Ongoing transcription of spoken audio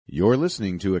You're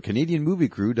listening to a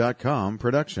CanadianMovieCrew.com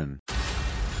production.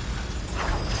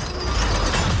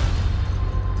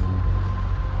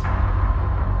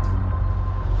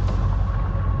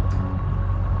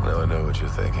 Now I know what you're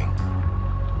thinking.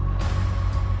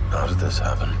 How did this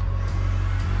happen?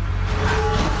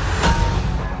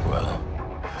 Well,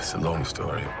 it's a long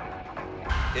story.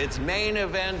 It's main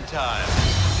event time.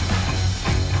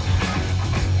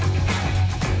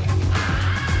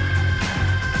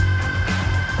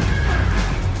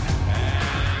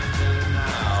 And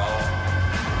now,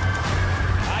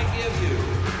 I give you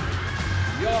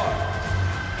your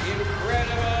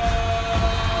incredible...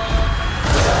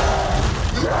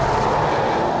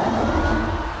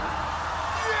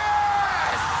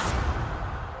 Yes!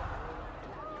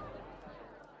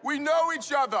 We know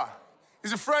each other.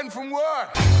 He's a friend from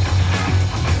work.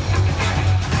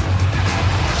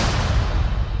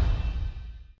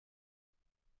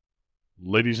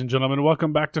 Ladies and gentlemen,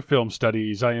 welcome back to Film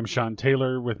Studies. I am Sean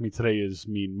Taylor. With me today is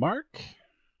Mean Mark.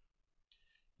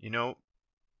 You know,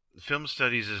 Film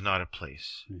Studies is not a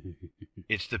place.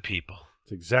 It's the people.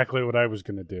 It's exactly what I was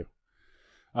going to do.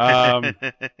 Well,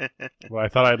 I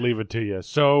thought I'd leave it to you.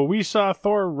 So we saw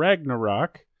Thor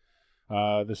Ragnarok.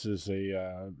 This is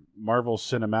a Marvel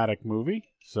Cinematic movie.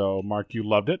 So, Mark, you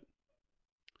loved it.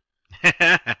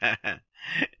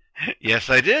 Yes,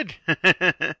 I did.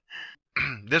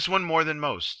 This one more than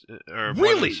most. Or more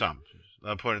Really? than some.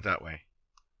 I'll put it that way.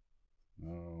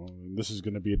 This is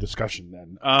going to be a discussion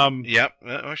then. Yep.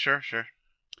 Sure.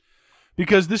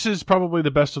 Because this is probably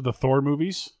the best of the Thor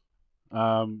movies.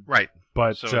 Right.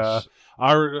 But So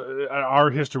our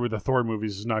history with the Thor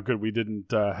movies is not good. We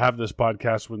didn't have this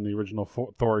podcast when the original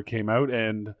Thor came out,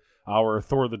 and our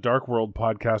Thor: The Dark World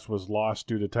podcast was lost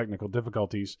due to technical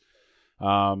difficulties.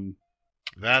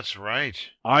 That's right.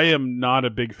 I am not a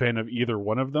big fan of either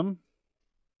one of them.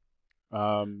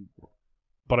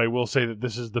 But I will say that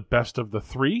this is the best of the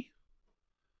three.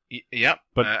 Yep.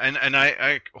 But and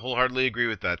I wholeheartedly agree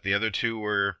with that. The other two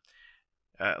were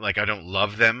I don't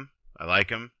love them. I like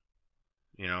them.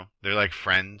 You know, they're like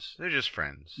friends. They're just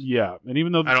friends. yeah, and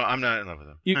even though I'm not in love with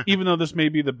them. even though this may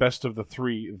be the best of the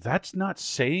three, that's not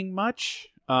saying much.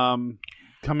 Coming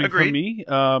Agreed.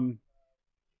 from me,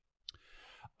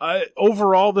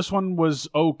 overall, this one was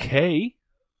okay.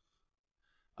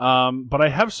 But I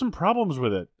have some problems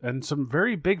with it and some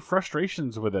very big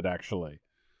frustrations with it, actually.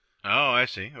 Oh, I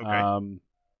see. Okay.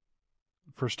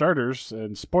 For starters,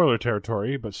 and spoiler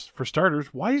territory, but for starters,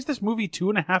 why is this movie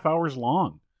 2.5 hours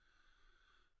long?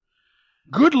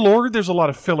 Good Lord, there's a lot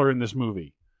of filler in this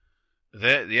movie.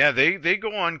 They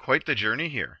go on quite the journey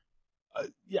here.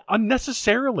 Yeah,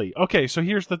 unnecessarily. Okay, so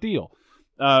here's the deal.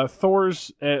 Thor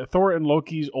and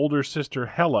Loki's older sister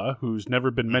Hela, who's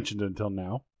never been mentioned until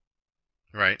now,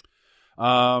 Right.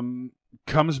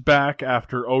 comes back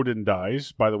after Odin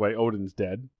dies. By the way, Odin's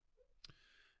dead.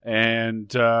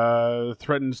 And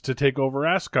threatens to take over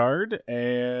Asgard,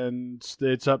 and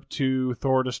it's up to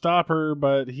Thor to stop her,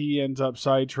 but he ends up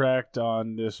sidetracked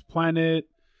on this planet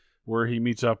where he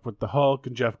meets up with the Hulk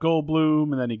and Jeff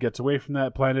Goldblum, and then he gets away from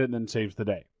that planet and then saves the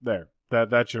day. There.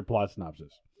 That's your plot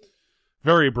synopsis.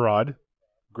 Very broad,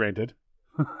 granted.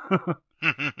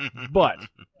 But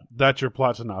that's your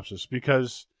plot synopsis,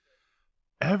 because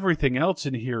everything else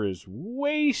in here is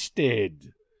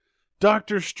wasted.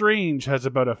 Doctor Strange has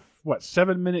about a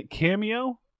 7-minute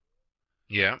cameo?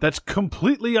 Yeah. That's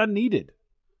completely unneeded.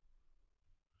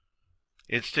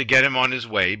 It's to get him on his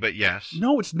way, but yes.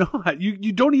 No, it's not.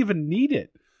 You don't even need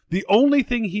it. The only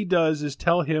thing he does is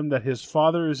tell him that his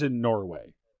father is in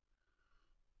Norway.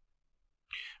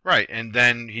 Right, and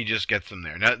then he just gets them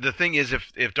there. Now, the thing is,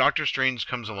 if Doctor Strange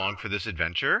comes along for this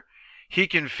adventure, he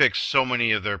can fix so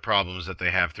many of their problems that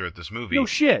they have throughout this movie. No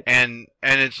shit. And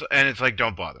it's like,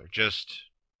 don't bother. Just...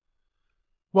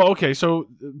 Well, okay, so,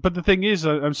 but the thing is,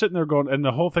 I'm sitting there going, and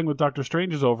the whole thing with Doctor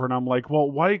Strange is over, and I'm like, well,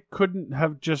 why couldn't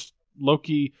have just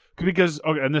Loki, because,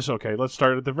 okay, let's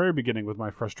start at the very beginning with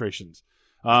my frustrations.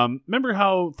 Remember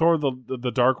how Thor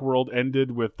the Dark World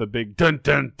ended with the big dun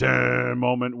dun dun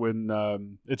moment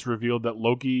when it's revealed that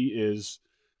Loki is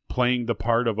playing the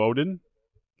part of Odin?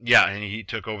 Yeah, and he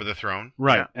took over the throne.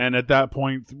 Right, Yeah. and at that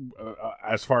point,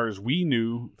 as far as we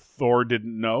knew, Thor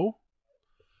didn't know.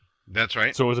 That's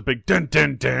right. So it was a big dun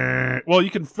dun dun. Well, you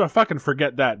can fucking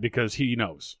forget that because he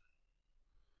knows.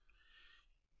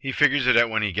 He figures it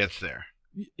out when he gets there.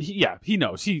 He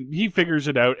knows. He figures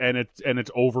it out, and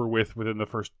it's over within the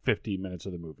first 15 minutes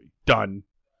of the movie. Done.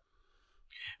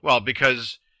 Well,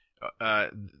 because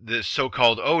this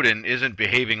so-called Odin isn't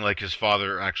behaving like his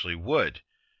father actually would.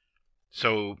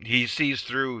 So he sees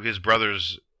through his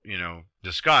brother's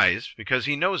disguise because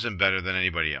he knows him better than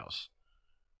anybody else.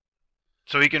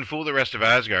 So he can fool the rest of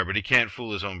Asgard, but he can't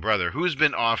fool his own brother, who's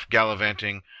been off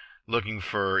gallivanting looking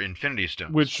for Infinity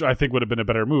Stones. Which I think would have been a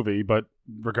better movie, but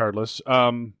regardless.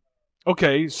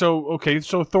 Okay, so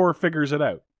Thor figures it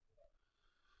out.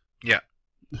 Yeah.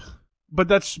 But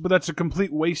that's a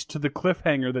complete waste to the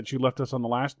cliffhanger that you left us on the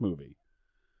last movie.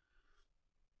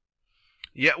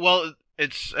 Yeah, well,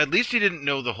 it's at least he didn't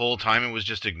know the whole time and was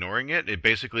just ignoring it.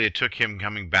 It took him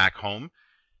coming back home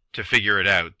to figure it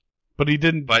out. But he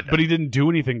didn't. But he didn't do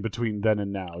anything between then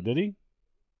and now, did he?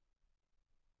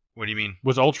 What do you mean?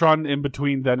 Was Ultron in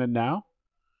between then and now?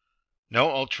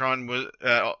 No, Ultron was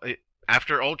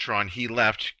after Ultron. He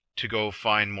left to go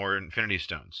find more Infinity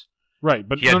Stones. Right,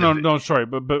 but sorry,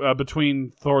 but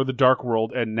between Thor: The Dark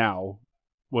World and now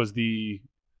was the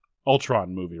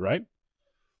Ultron movie, right?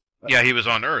 Yeah, he was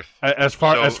on Earth. As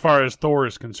far as Thor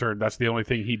is concerned, that's the only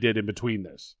thing he did in between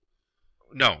this.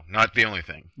 No, not the only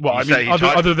thing. Well,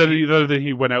 other than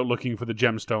he went out looking for the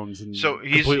gemstones and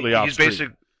completely off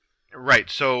street. Right.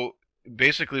 So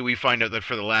basically, we find out that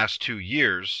for the last 2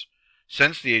 years,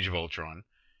 since the Age of Ultron,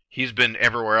 he's been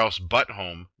everywhere else but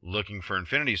home looking for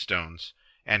Infinity Stones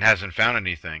and hasn't found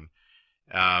anything.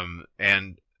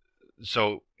 And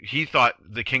so he thought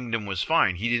the kingdom was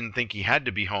fine. He didn't think he had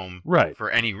to be home for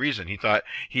any reason. He thought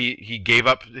he gave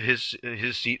up his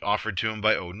seat offered to him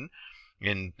by Odin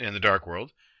in the Dark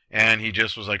World, and he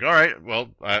just was like, all right, well,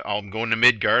 I'm going to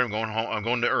Midgard. I'm going home. I'm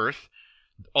going to Earth.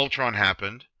 Ultron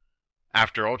happened.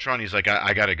 After Ultron, he's like,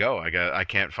 I gotta go. I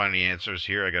can't find any answers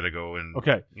here. I gotta go and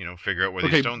figure out where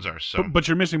these stones are. So, but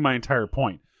you're missing my entire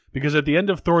point. Because at the end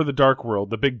of Thor: The Dark World,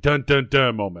 the big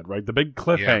dun-dun-dun moment, right? The big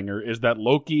cliffhanger is that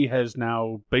Loki has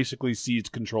now basically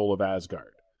seized control of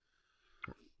Asgard.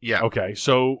 Yeah. Okay,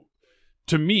 so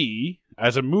to me,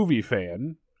 as a movie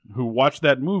fan who watched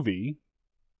that movie,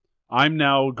 I'm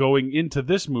now going into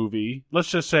this movie.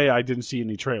 Let's just say I didn't see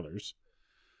any trailers.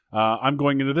 I'm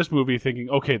going into this movie thinking,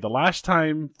 okay, the last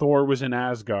time Thor was in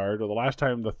Asgard, or the last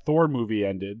time the Thor movie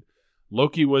ended,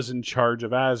 Loki was in charge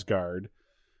of Asgard.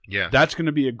 Yeah, that's going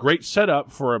to be a great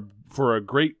setup for a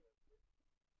great,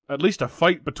 at least a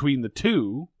fight between the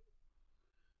two,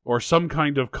 or some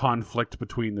kind of conflict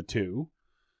between the two,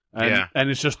 and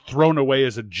it's just thrown away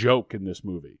as a joke in this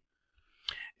movie.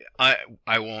 I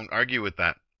won't argue with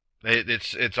that.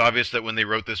 It's obvious that when they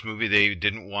wrote this movie, they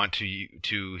didn't want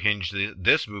to hinge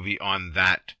this movie on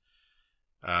that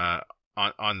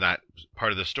on that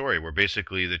part of the story, where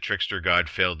basically the trickster god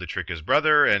failed to trick his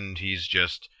brother, and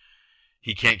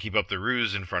he can't keep up the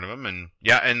ruse in front of him, and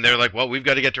they're like, well, we've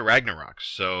got to get to Ragnarok,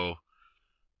 so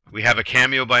we have a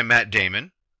cameo by Matt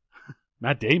Damon.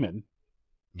 Matt Damon?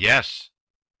 Yes.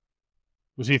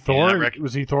 Was he Thor?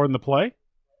 Was he Thor in the play?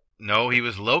 No, he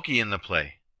was Loki in the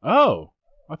play. Oh,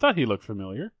 I thought he looked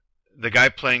familiar. The guy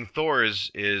playing Thor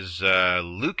is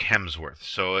Luke Hemsworth,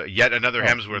 so yet another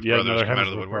Hemsworth brother has come out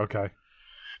of the woodwork. Okay.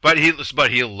 But he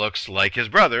looks like his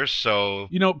brother, so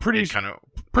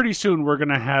pretty soon we're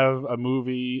gonna have a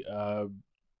movie,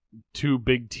 2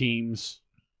 big teams,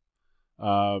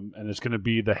 and it's gonna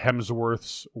be the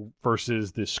Hemsworths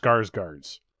versus the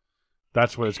Skarsgårds.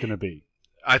 That's what it's gonna be.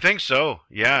 I think so.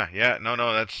 Yeah. No,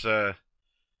 that's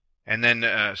and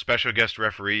then special guest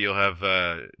referee. You'll have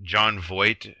John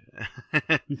Voight.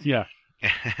 Yeah.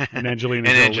 And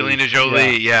Angelina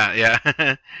Jolie.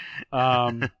 Yeah.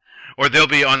 Or they'll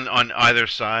be on either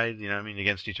side,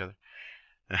 against each other.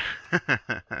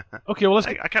 Okay, well,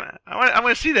 I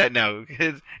want to see that now.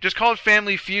 Just call it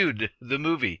Family Feud, the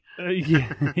movie.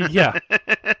 Yeah.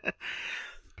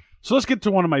 So let's get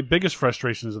to one of my biggest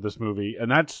frustrations of this movie, and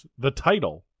that's the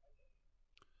title.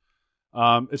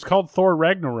 It's called Thor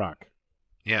Ragnarok.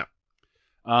 Yeah.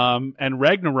 And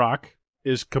Ragnarok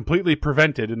is completely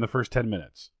prevented in the first 10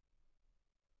 minutes.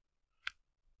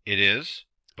 It is.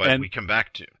 But we come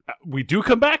back to. We do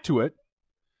come back to it,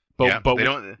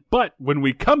 but when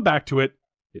we come back to it,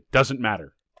 it doesn't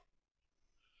matter.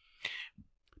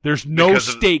 There's no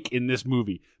stake in this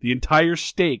movie. The entire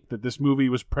stake that this movie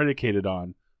was predicated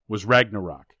on was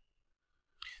Ragnarok,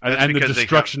 and the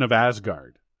destruction of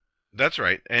Asgard. That's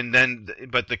right. And then,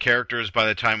 but the characters, by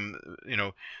the time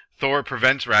Thor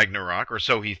prevents Ragnarok, or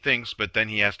so he thinks, but then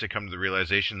he has to come to the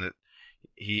realization that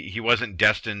he wasn't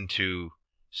destined to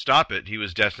stop it. He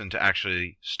was destined to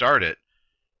actually start it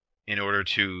in order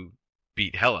to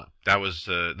beat Hela. That was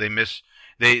they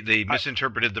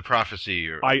misinterpreted the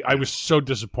prophecy. I was so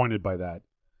disappointed by that.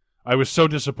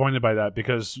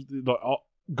 Because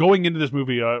going into this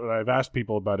movie, I've asked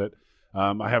people about it.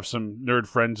 I have some nerd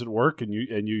friends at work, and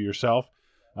you yourself.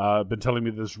 been telling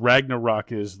me this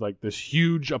Ragnarok is like this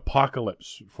huge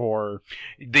apocalypse for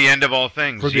The end of all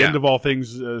things. the end of all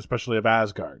things, especially of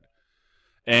Asgard.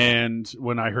 And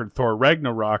when I heard Thor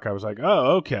Ragnarok, I was like,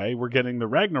 oh, okay, we're getting the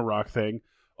Ragnarok thing.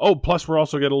 Oh, plus we're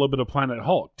also getting a little bit of Planet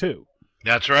Hulk, too.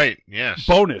 That's right, yes.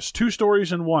 Bonus, 2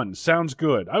 stories in one. Sounds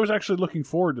good. I was actually looking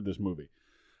forward to this movie.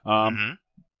 But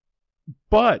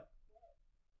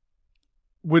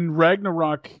when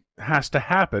Ragnarok has to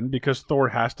happen, because Thor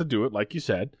has to do it, like you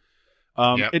said,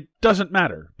 it doesn't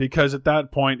matter. Because at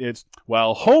that point, it's,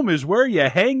 well, home is where you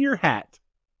hang your hat.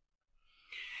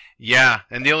 Yeah,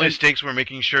 and the only stakes were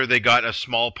making sure they got a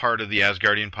small part of the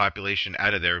Asgardian population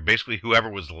out of there. Basically, whoever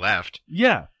was left.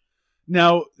 Yeah.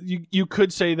 Now, you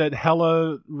could say that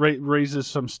Hela raises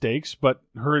some stakes, but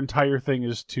her entire thing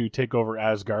is to take over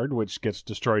Asgard, which gets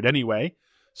destroyed anyway.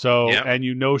 So, and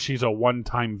you know she's a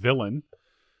one-time villain.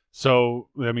 So,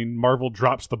 I mean, Marvel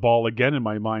drops the ball again in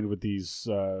my mind with these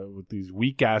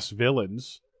weak-ass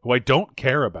villains who I don't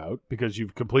care about because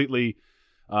you've completely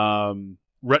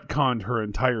retconned her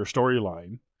entire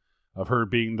storyline of her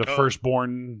being the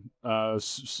firstborn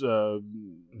daughter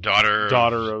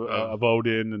of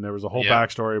Odin, and there was a whole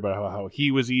backstory about how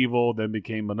he was evil, then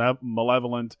became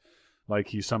malevolent, like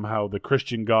he's somehow the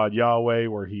Christian god Yahweh,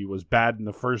 where he was bad in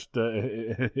the first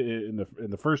in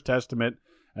the First Testament,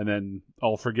 and then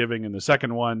all forgiving in the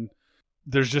second one.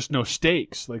 There's just no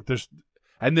stakes.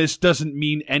 And this doesn't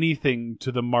mean anything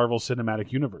to the Marvel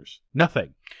Cinematic Universe.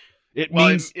 Nothing. It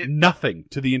means nothing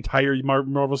to the entire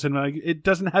Marvel Cinematic. It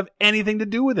doesn't have anything to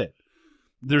do with it.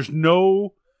 There's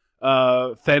no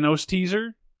Thanos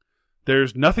teaser.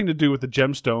 There's nothing to do with the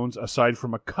gemstones aside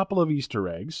from a couple of Easter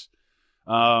eggs.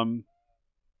 And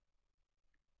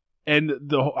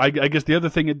I guess the other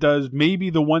thing it does, maybe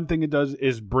the one thing it does,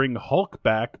 is bring Hulk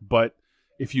back. But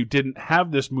if you didn't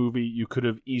have this movie, you could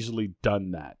have easily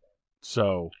done that.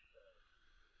 So,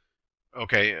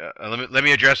 okay, let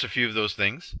me address a few of those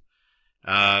things.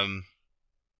 The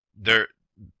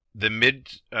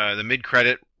mid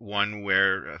credit one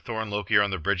where Thor and Loki are on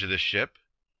the bridge of this ship.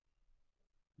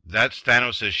 That's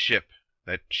Thanos' ship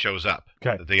that shows up.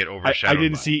 Okay, that they get overshadowed. I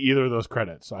didn't see either of those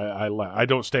credits. I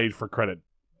don't stay for credit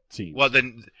scenes. Well,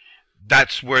 then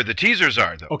that's where the teasers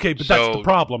are, though. Okay, but that's the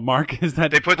problem, Mark. Is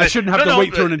that I shouldn't have to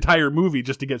wait through an entire movie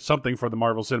just to get something for the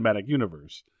Marvel Cinematic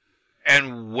Universe.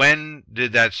 And when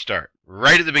did that start?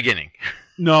 Right at the beginning.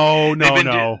 No.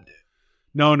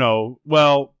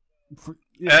 Well,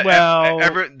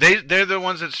 they're the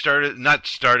ones that not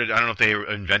started. I don't know if they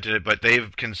invented it, but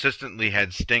they've consistently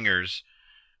had stingers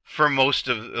for most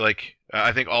of,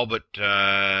 I think all but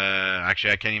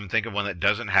actually I can't even think of one that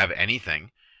doesn't have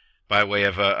anything by way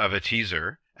of a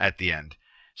teaser at the end.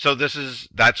 So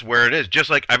that's where it is. Just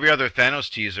like every other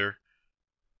Thanos teaser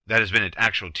that has been an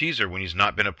actual teaser when he's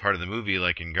not been a part of the movie,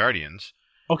 like in Guardians.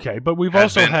 Okay, but we've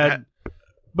also had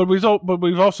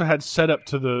setup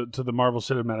to the Marvel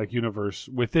Cinematic Universe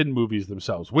within movies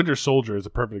themselves. Winter Soldier is a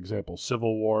perfect example.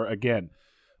 Civil War again.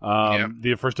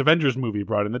 The first Avengers movie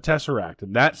brought in the Tesseract,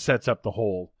 and that sets up the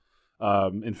whole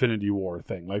Infinity War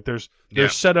thing. Like there's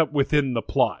setup within the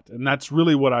plot, and that's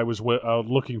really what I was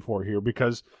looking for here.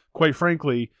 Because quite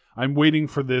frankly, I'm waiting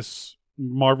for this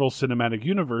Marvel Cinematic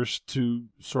Universe to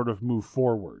sort of move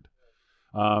forward.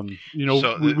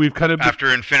 We've kind of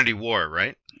after Infinity War,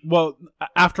 right? Well,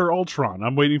 after Ultron,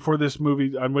 I'm waiting for this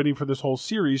movie. I'm waiting for this whole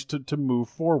series to move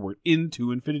forward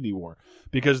into Infinity War,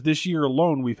 because this year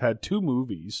alone we've had 2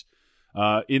 movies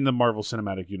in the Marvel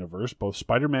Cinematic Universe, both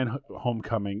Spider-Man: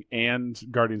 Homecoming and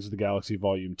Guardians of the Galaxy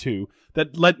Volume 2,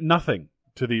 that lent nothing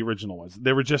to the original ones.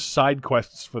 They were just side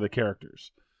quests for the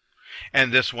characters.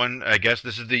 And this one, I guess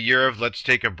this is the year of let's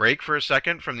take a break for a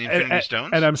second from the Infinity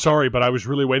Stones. And I'm sorry, but I was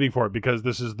really waiting for it because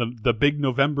this is the big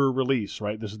November release,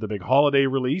 right? This is the big holiday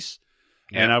release.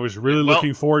 Yeah. And I was really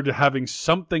looking forward to having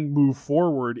something move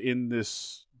forward in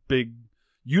this big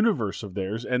universe of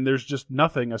theirs. And there's just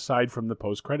nothing aside from the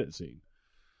post-credit scene.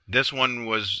 This one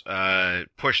was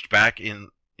pushed back in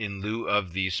lieu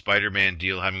of the Spider-Man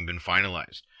deal having been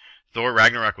finalized. Thor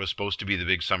Ragnarok was supposed to be the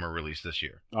big summer release this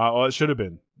year. Well, it should have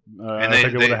been. I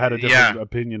think I would have had a different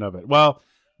opinion of it. Well,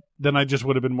 then I just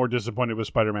would have been more disappointed with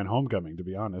Spider-Man: Homecoming, to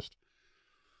be honest.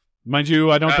 Mind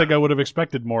you, I don't think I would have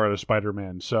expected more out of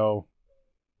Spider-Man, so...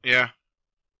 Yeah.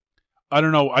 I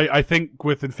don't know. I think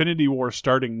with Infinity War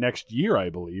starting next year, I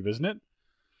believe, isn't it?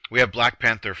 We have Black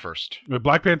Panther first. With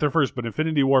Black Panther first, but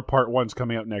Infinity War Part 1's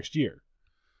coming out next year.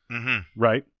 Mm-hmm.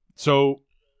 Right? So,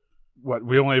 what,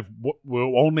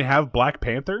 we'll only have Black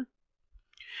Panther?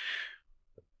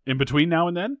 In between now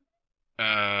and then?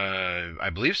 I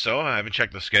believe so. I haven't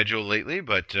checked the schedule lately,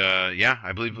 but yeah,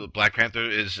 I believe Black Panther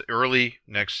is early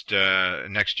next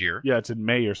year. Yeah, it's in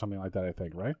May or something like that, I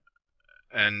think, right?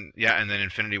 And yeah, and then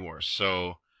Infinity Wars.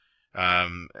 So,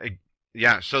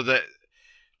 yeah, so that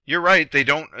you're right. They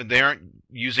aren't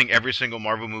using every single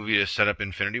Marvel movie to set up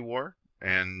Infinity War.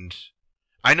 And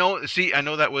I know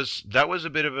that was a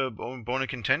bit of a bone of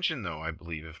contention, though. I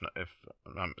believe, if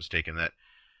I'm not mistaken, that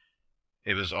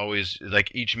it was always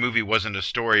like each movie wasn't a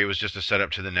story; it was just a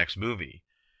setup to the next movie.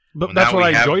 But Well, that's now what we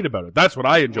I have- enjoyed about it. That's what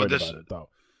I enjoyed this- about it, though.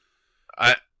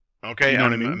 Okay, You know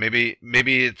what I mean?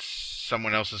 maybe it's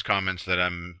someone else's comments that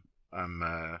I'm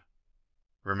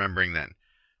remembering then,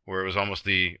 where it was almost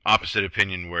the opposite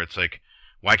opinion, where it's like,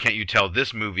 why can't you tell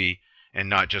this movie and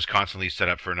not just constantly set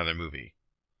up for another movie?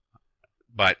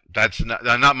 But that's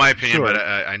not my opinion. Sure.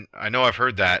 But I know I've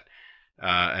heard that,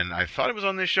 and I thought it was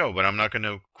on this show, but I'm not going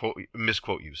to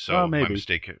misquote you. So Well, maybe. my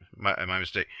mistake. My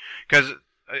mistake. Because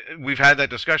we've had that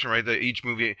discussion, right? That each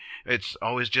movie, it's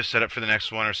always just set up for the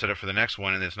next one or set up for the next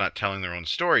one, and it's not telling their own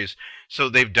stories. So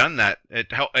they've done that.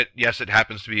 Yes, it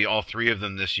happens to be all three of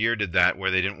them this year did that,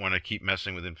 where they didn't want to keep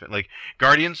messing with like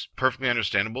Guardians. Perfectly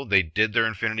understandable. They did their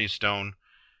Infinity Stone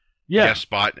Yeah. guest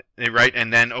spot, right?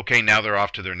 And then okay, now they're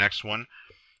off to their next one.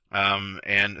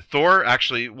 And Thor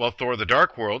actually, well, Thor: The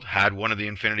Dark World had one of the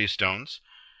Infinity Stones.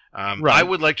 Right. I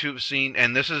would like to have seen,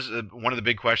 and this is one of the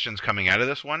big questions coming out of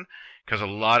this one, because a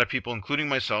lot of people, including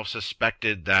myself,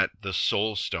 suspected that the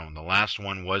Soul Stone, the last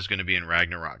one, was going to be in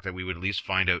Ragnarok, that we would at least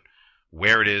find out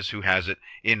where it is, who has it.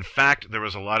 In fact, there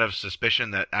was a lot of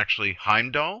suspicion that actually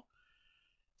Heimdall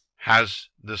has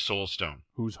the Soul Stone.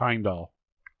 Who's Heimdall?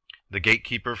 The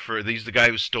gatekeeper he's the guy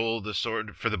who stole the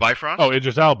sword for the Bifrost. Oh,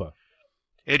 Idris Elba.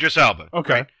 Idris Elba.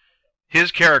 Okay. Right?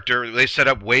 His character, they set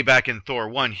up way back in Thor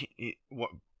 1.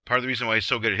 Part of the reason why he's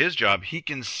so good at his job, he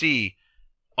can see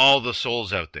all the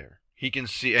souls out there. He can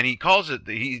see, and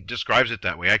he describes it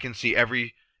that way. I can see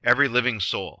every living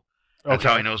soul. That's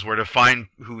how he knows where to find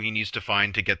who he needs to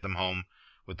find to get them home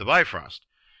with the Bifrost.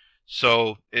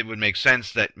 So it would make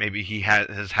sense that maybe he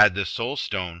has had this soul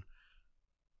stone,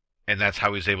 and that's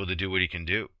how he's able to do what he can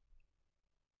do.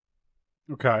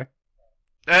 Okay.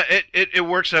 It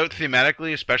works out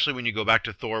thematically, especially when you go back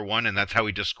to Thor 1, and that's how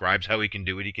he describes how he can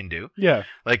do what he can do. Yeah.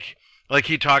 Like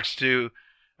he talks to,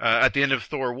 at the end of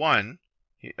Thor 1,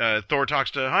 Thor talks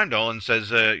to Heimdall and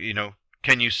says,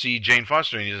 can you see Jane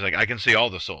Foster? And he's like, I can see all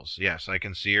the souls. Yes, I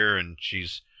can see her, and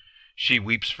she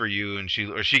weeps for you, and she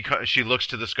looks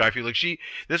to the sky for you. Like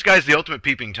this guy's the ultimate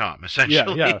peeping Tom,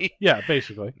 essentially. Yeah,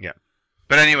 basically. Yeah.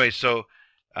 But anyway, so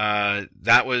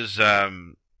that was a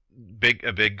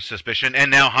big suspicion,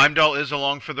 and now Heimdall is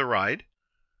along for the ride.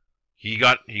 He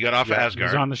got off of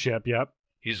Asgard. He's on the ship. Yep.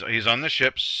 He's on the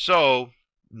ship, so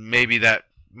maybe that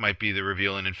might be the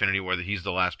reveal in Infinity War that he's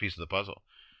the last piece of the puzzle,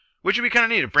 which would be kind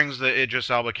of neat. It brings the Idris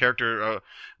Elba character,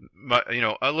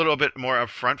 a little bit more up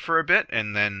front for a bit,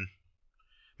 and then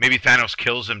maybe Thanos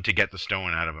kills him to get the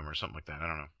stone out of him or something like that. I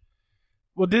don't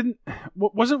know.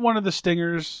 Well, wasn't one of the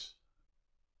stingers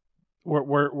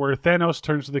where Thanos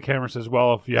turns to the camera and says,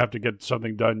 "Well, if you have to get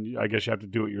something done, I guess you have to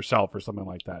do it yourself," or something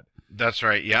like that? That's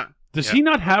right. Yeah. Does he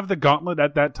not have the gauntlet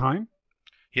at that time?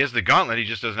 He has the gauntlet. He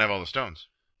just doesn't have all the stones.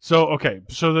 So okay,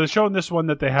 so they're showing this one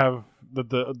that they have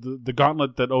the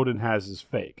gauntlet that Odin has is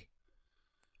fake.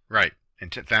 Right,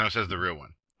 and Thanos has the real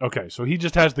one. Okay, so he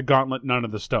just has the gauntlet, none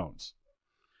of the stones.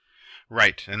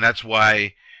 Right, and that's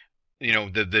why,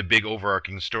 the big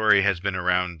overarching story has been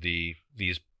around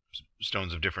these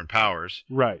stones of different powers.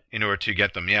 Right. In order to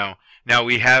get them. Now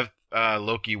we have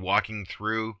Loki walking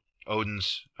through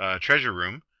Odin's treasure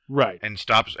room. Right. And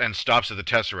stops at the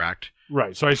Tesseract.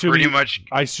 Right. So I assume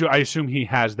I assume he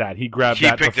has that. He grabbed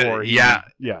that before. Yeah.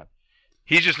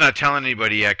 He's just not telling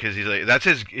anybody yet because he's like, that's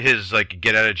his like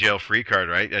get out of jail free card,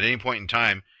 right? At any point in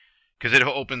time, because it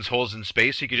opens holes in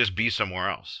space, he could just be somewhere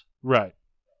else. Right.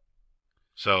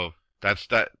 So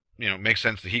that makes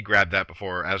sense that he grabbed that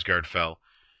before Asgard fell.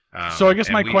 So I guess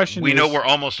my question we is, know where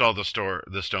almost all the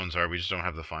stones are. We just don't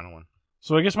have the final one.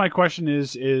 So I guess my question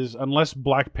is unless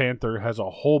Black Panther has a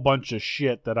whole bunch of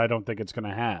shit that I don't think it's going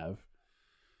to have,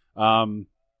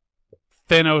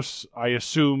 Thanos, I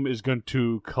assume, is going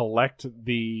to collect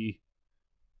the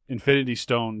Infinity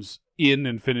Stones in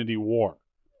Infinity War.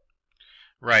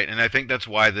 Right, and I think that's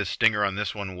why the stinger on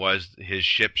this one was his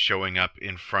ship showing up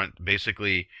in front.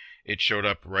 Basically, it showed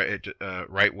up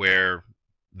right where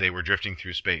they were drifting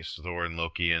through space, Thor and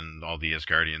Loki and all the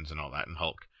Asgardians and all that, and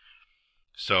Hulk.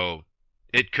 So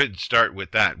it could start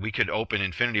with that. We could open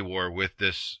Infinity War with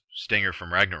this stinger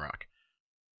from Ragnarok,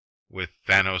 with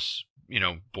Thanos,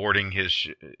 boarding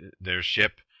their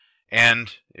ship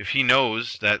And if he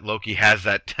knows that Loki has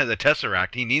the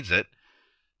Tesseract, he needs it.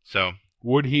 So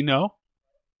would he know?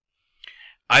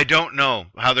 I don't know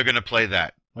how they're going to play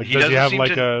that. Like, does he have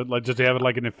does he have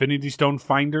like an Infinity Stone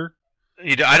finder?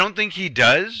 I don't think he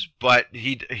does, but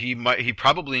he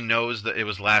probably knows that it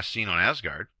was last seen on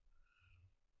Asgard.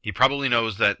 He probably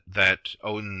knows that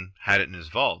Odin had it in his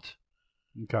vault.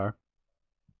 Okay.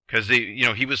 Because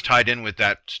he was tied in with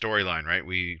that storyline, right?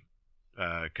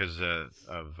 Because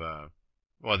of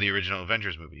the original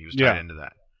Avengers movie, he was tied into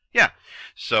that. Yeah.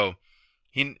 So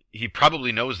he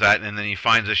probably knows that, and then he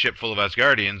finds a ship full of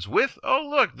Asgardians with, oh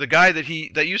look, the guy that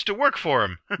used to work for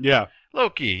him. Yeah.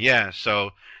 Loki. Yeah.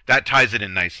 So that ties it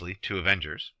in nicely to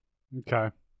Avengers.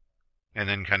 Okay. And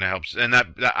then kind of helps, and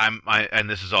and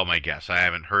this is all my guess. I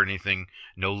haven't heard anything,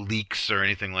 no leaks or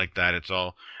anything like that.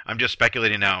 I'm just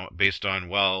speculating now based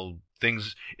on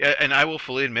things. And I will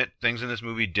fully admit, things in this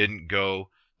movie didn't go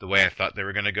the way I thought they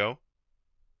were going to go.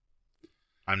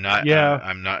 I'm not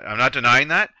denying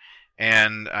that,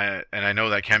 and I know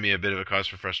that can be a bit of a cause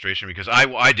for frustration because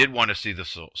I did want to see the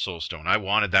Soul Stone. I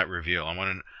wanted that reveal.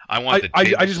 I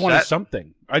just wanted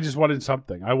something. I just wanted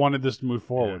something. I wanted this to move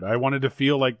forward. Yeah. I wanted to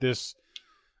feel like this.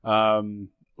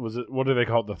 What do they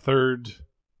call it? The third.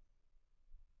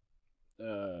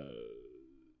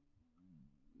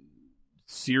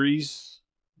 Series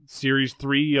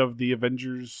 3 of the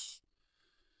Avengers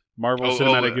Marvel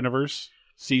Cinematic Universe,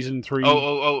 season 3.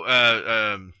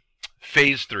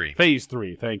 Phase 3. Phase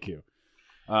 3, thank you.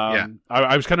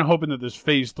 I was kind of hoping that this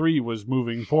Phase 3 was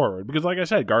moving forward because, like I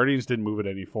said, Guardians didn't move it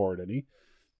any forward any.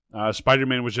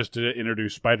 Spider-Man was just to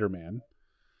introduce Spider-Man.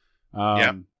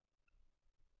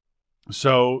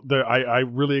 So I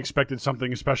really expected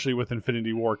something, especially with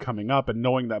Infinity War coming up, and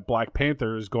knowing that Black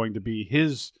Panther is going to be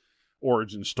his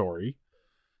origin story,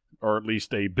 or at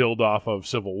least a build-off of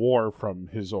Civil War from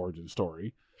his origin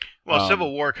story. Well,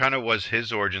 Civil War kind of was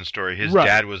his origin story. His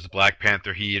dad was the Black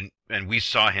Panther. And we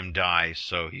saw him die,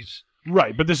 so he's...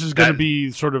 Right, but this is going to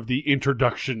be sort of the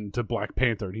introduction to Black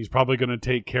Panther, and he's probably going to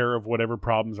take care of whatever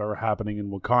problems are happening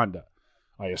in Wakanda,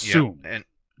 I assume. Yeah,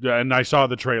 and I saw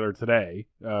the trailer today,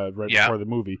 before the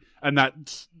movie, and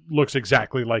that looks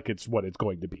exactly like it's what it's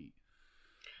going to be.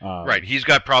 Right, he's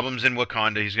got problems in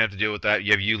Wakanda. He's going to have to deal with that.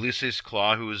 You have Ulysses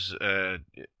Claw, who's Andy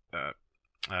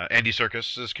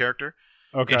Serkis' character,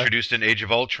 introduced in Age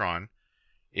of Ultron,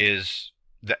 he's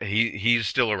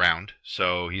still around,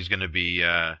 so he's going to be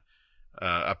a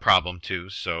problem too.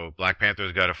 So Black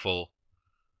Panther's got a full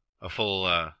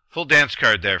dance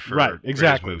card there for exactly. For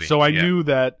his movie. So I knew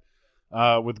that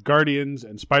with Guardians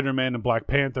and Spider-Man and Black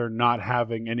Panther not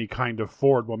having any kind of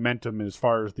forward momentum as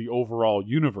far as the overall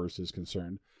universe is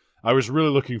concerned, I was really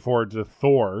looking forward to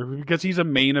Thor because he's a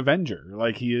main Avenger.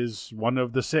 Like, he is one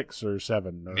of the 6 or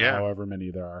 7 or however many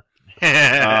there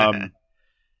are.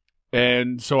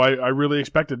 And so I really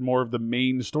expected more of the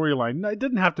main storyline. It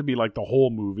didn't have to be like the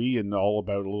whole movie and all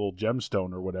about a little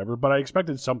gemstone or whatever, but I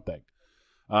expected something.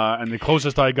 And the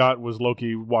closest I got was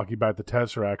Loki walking back the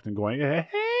Tesseract and going,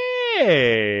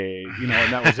 hey, and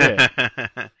that was it.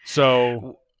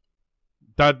 So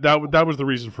that was the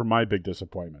reason for my big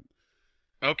disappointment.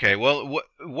 Okay, well,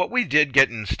 what we did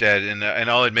get instead, and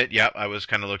I'll admit, I was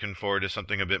kind of looking forward to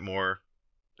something a bit more,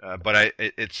 but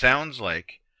it sounds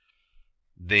like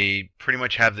they pretty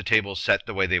much have the table set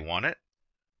the way they want it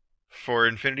for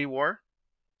Infinity War.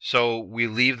 So we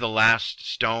leave the last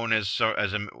stone as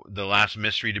the last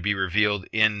mystery to be revealed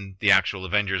in the actual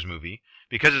Avengers movie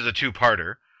because it's a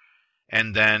 2-parter,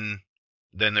 and then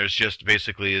there's just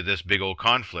basically this big old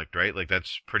conflict, right? Like,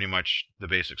 that's pretty much the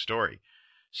basic story.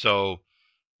 So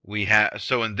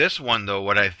in this one though,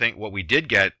 what we did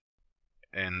get,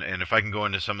 and if I can go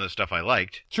into some of the stuff I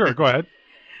liked. Sure, go ahead.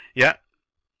 Yeah.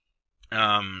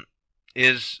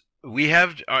 Is we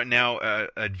have now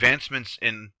advancements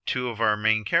in 2 of our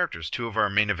main characters, 2 of our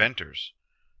main eventers.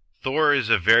 Thor is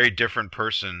a very different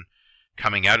person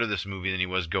coming out of this movie than he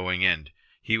was going in.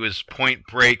 He was Point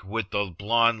Break with the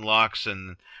blonde locks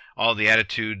and all the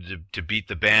attitude to beat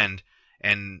the band.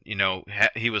 And,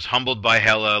 he was humbled by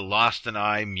Hela, lost an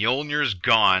eye, Mjolnir's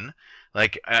gone.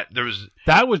 Like, that was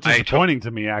disappointing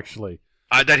to me, actually.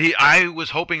 I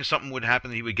was hoping something would happen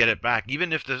that he would get it back.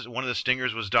 Even if one of the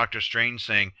stingers was Doctor Strange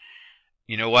saying,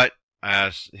 you know what,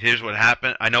 here's what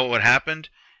happened. I know what happened.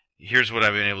 Here's what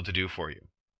I've been able to do for you.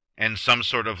 And some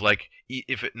sort of, like,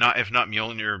 if not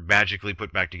Mjolnir magically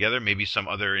put back together, maybe some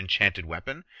other enchanted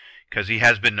weapon. Because he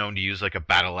has been known to use, like, a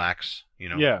battle axe,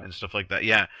 and stuff like that.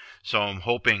 Yeah. So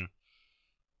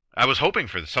I was hoping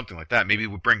for something like that. Maybe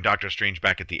we'd bring Doctor Strange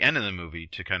back at the end of the movie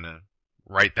to kind of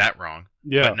right that wrong.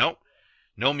 Yeah. But nope.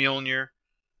 No Mjolnir.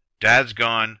 Dad's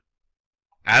gone.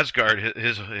 Asgard,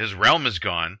 his realm is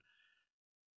gone.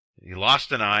 He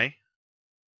lost an eye.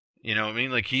 You know what I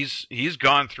mean? Like he's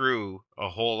gone through a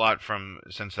whole lot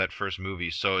since that first movie.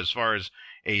 So as far as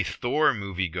a Thor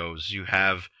movie goes, you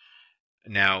have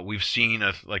now we've seen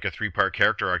a 3-part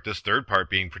character arc. This third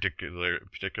part being particularly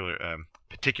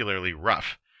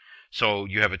rough. So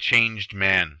you have a changed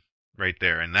man right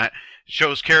there, and that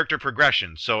shows character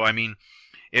progression. So I mean,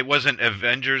 it wasn't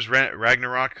Avengers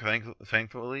Ragnarok,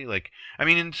 thankfully. Like I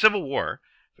mean, in Civil War,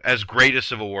 as great as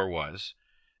Civil War was,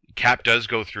 Cap does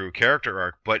go through a character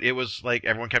arc, but it was like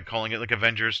everyone kept calling it like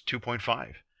Avengers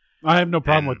 2.5. I have no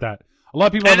problem with that. A lot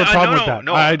of people have a problem with that.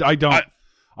 No, I don't. I don't.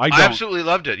 I absolutely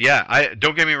loved it. Yeah,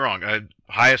 don't get me wrong.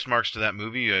 Highest marks to that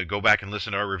movie. Go back and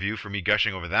listen to our review for me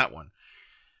gushing over that one.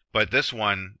 But this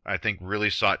one, I think, really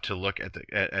sought to look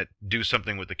at do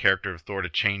something with the character of Thor to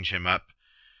change him up.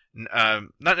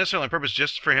 Not necessarily on purpose,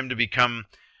 just for him to become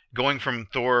going from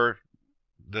Thor,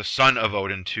 the son of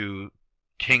Odin, to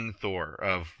King Thor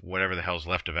of whatever the hell's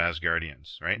left of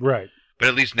Asgardians, right? Right. But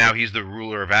at least now he's the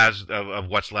ruler of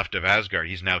what's left of Asgard.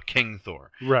 He's now King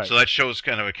Thor. Right. So that shows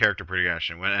kind of a character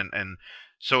progression. And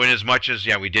so in as much as,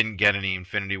 we didn't get any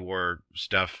Infinity War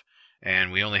stuff,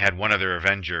 and we only had one other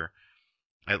Avenger,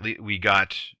 at least we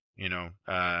got,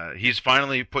 he's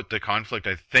finally put the conflict,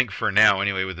 I think for now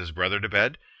anyway, with his brother to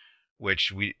bed,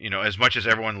 which as much as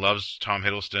everyone loves Tom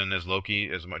Hiddleston as Loki,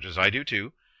 as much as I do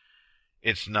too,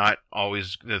 it's not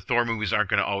always, the Thor movies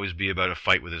aren't going to always be about a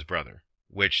fight with his brother,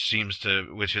 which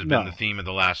has been the theme of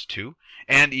the last two,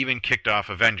 and even kicked off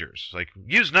Avengers. Like,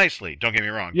 used nicely, don't get me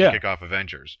wrong, to kick off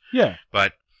Avengers. Yeah.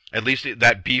 But at least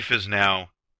that beef is now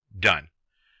done.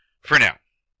 For now,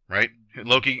 right?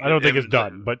 Loki. I don't think it's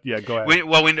done, but yeah, go ahead.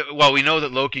 We know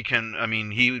that Loki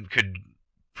he could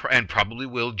and probably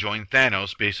will join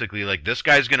Thanos, basically like, this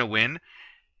guy's going to win.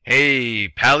 Hey,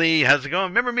 Pally, how's it going?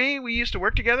 Remember me? We used to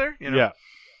work together? Yeah.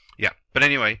 Yeah. But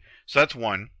anyway, so that's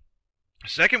one.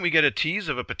 Second, we get a tease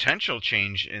of a potential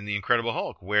change in the Incredible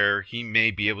Hulk, where he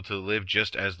may be able to live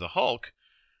just as the Hulk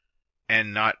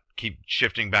and not keep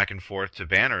shifting back and forth to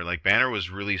Banner. Like, Banner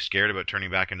was really scared about turning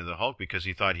back into the Hulk because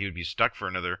he thought he would be stuck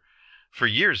for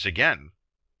years again.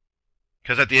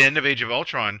 Because at the end of Age of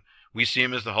Ultron, we see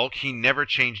him as the Hulk. He never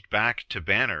changed back to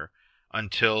Banner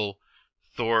until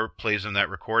Thor plays him that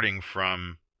recording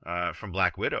from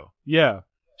Black Widow. Yeah.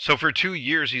 So for 2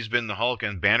 years he's been the Hulk,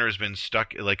 and Banner's been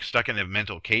stuck in a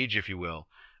mental cage, if you will,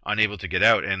 unable to get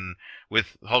out. And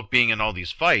with Hulk being in all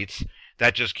these fights,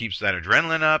 that just keeps that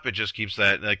adrenaline up. It just keeps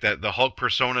that the Hulk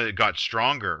persona got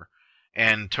stronger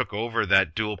and took over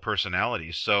that dual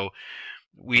personality. So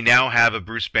we now have a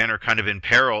Bruce Banner kind of in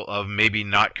peril of maybe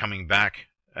not coming back,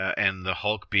 and the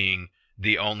Hulk being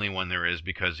the only one there is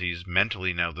because he's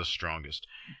mentally now the strongest.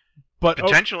 But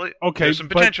potentially, there's some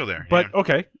potential there. But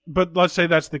okay, but let's say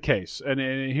that's the case, and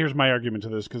here's my argument to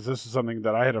this, because this is something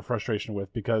that I had a frustration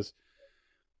with, because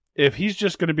if he's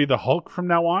just going to be the Hulk from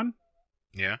now on,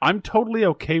 I'm totally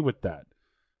okay with that.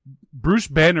 Bruce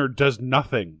Banner does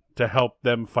nothing to help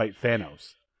them fight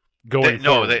Thanos.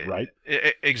 Right?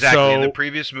 Exactly. So, in the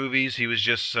previous movies, he was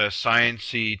just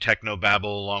sciencey technobabble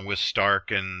along with Stark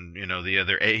and the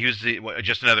other. He was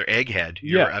just another egghead.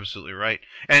 You're absolutely right.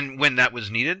 And when that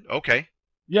was needed, okay.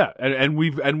 Yeah, and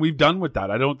we've done with that.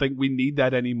 I don't think we need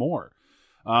that anymore.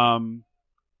 The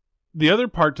other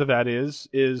part to that is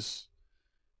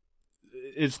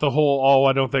it's the whole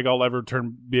I don't think I'll ever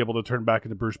be able to turn back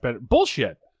into Bruce Banner.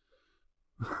 Bullshit.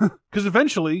 Because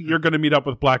eventually you're going to meet up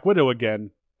with Black Widow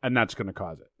again. And that's going to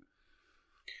cause it.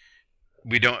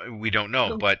 We don't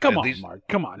know, but come at on, least, Mark.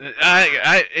 Come on.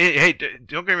 Hey,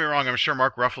 don't get me wrong. I'm sure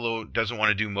Mark Ruffalo doesn't want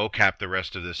to do mocap the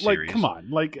rest of this series. Come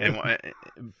on,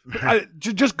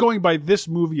 just going by this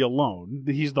movie alone,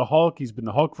 he's the Hulk. He's been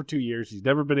the Hulk for 2 years. He's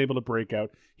never been able to break out.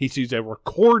 He sees a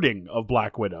recording of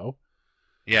Black Widow.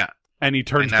 Yeah, and he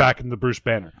turns back into Bruce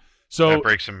Banner. So that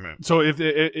breaks him. So if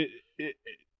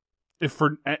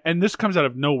this comes out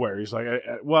of nowhere, he's like,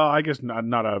 well, I guess not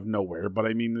out of nowhere, but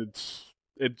I mean,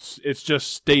 it's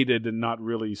just stated and not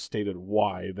really stated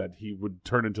why that he would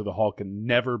turn into the Hulk and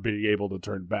never be able to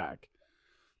turn back,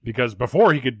 because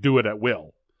before he could do it at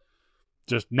will.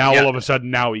 Just now, all of a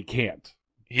sudden, now he can't.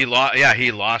 He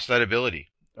lost that ability.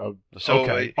 Oh, so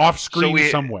okay. Off screen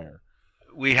somewhere.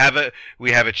 We have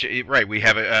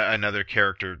another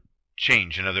character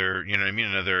change, another,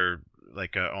 another.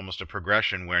 Like almost a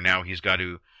progression where now he's got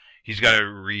to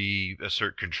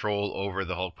reassert control over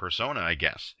the Hulk persona, I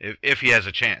guess, if he has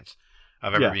a chance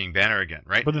of ever being Banner again,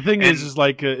 right? But the thing is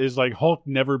like Hulk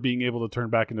never being able to turn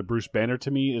back into Bruce Banner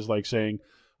to me is like saying,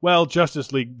 well,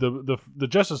 Justice League, the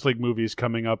Justice League movie is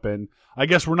coming up, and I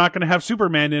guess we're not going to have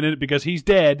Superman in it because he's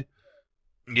dead.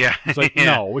 Yeah. It's like,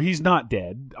 Yeah. no, he's not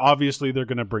dead. Obviously, they're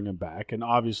going to bring him back, and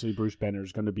obviously Bruce Banner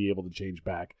is going to be able to change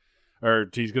back, or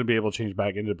he's going to be able to change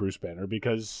back into Bruce Banner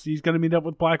because he's going to meet up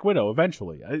with Black Widow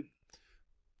eventually.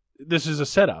 This is a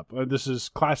setup. This is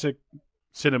classic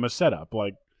cinema setup.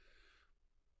 Like,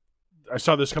 I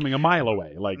saw this coming a mile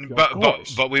away. Like, of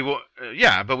course. But we won't.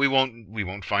 Yeah, but we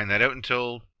won't find that out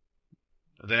until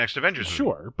the next Avengers movie.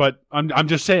 Sure, but I'm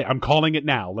just saying. I'm calling it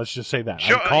now. Let's just say that.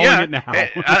 Sure, I'm calling yeah. it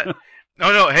now.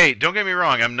 No. Hey, don't get me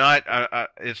wrong. I'm not.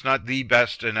 It's not the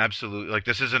best and absolute. Like,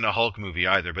 this isn't a Hulk movie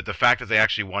either. But the fact that they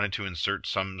actually wanted to insert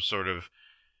some sort of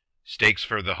stakes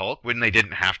for the Hulk when they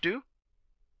didn't have to,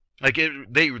 like,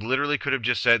 they literally could have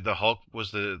just said the Hulk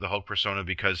was the Hulk persona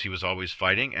because he was always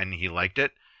fighting and he liked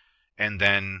it, and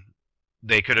then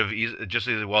they could have just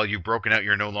said, well, you've broken out.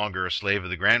 You're no longer a slave of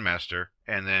the Grandmaster,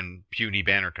 and then puny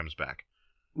Banner comes back.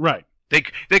 Right. They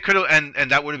could have,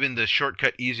 and that would have been the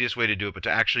shortcut, easiest way to do it. But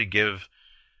to actually give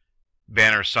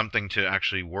Banner something to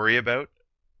actually worry about,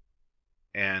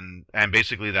 and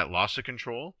basically that loss of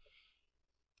control.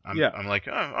 I'm like,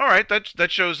 oh, all right.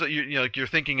 That shows that you're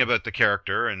thinking about the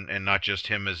character and not just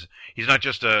him as he's not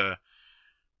just a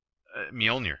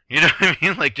Mjolnir. You know what I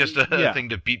mean? Like, just a thing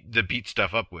to beat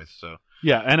stuff up with. So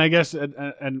yeah, and I guess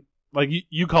and like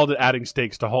you called it adding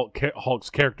stakes to Hulk's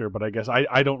character, but I guess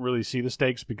I don't really see the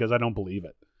stakes because I don't believe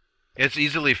it. It's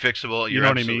easily fixable. You're know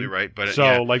what absolutely I mean? right. But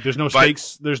so like, there's no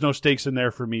stakes. There's no stakes in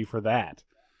there for me for that.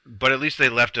 But at least they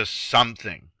left us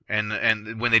something,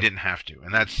 and when they didn't have to,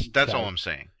 and that's all I'm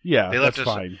saying. Yeah, they left that's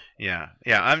us. fine. Yeah.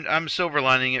 I'm silver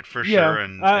lining it for Yeah, sure,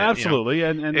 and absolutely,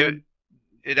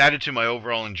 it added to my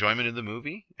overall enjoyment of the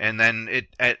movie, and then it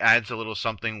adds a little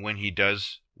something when he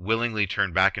does willingly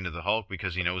turn back into the Hulk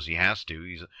because he knows he has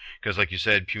to. Because, like you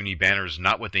said, puny Banner is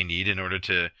not what they need in order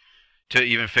to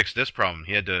even fix this problem.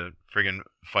 He had to friggin'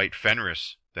 fight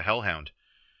Fenris, the Hellhound.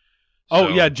 Oh,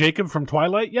 yeah, Jacob from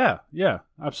Twilight? Yeah,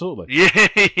 absolutely.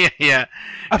 Yeah.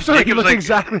 I'm sorry, he Jacob's looked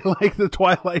exactly like the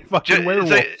Twilight fucking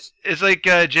werewolves. It's like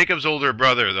Jacob's older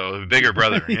brother, though, bigger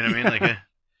brother. You know what I mean? Like,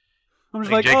 I'm just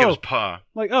like like, Jacob's paw.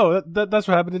 Like, that's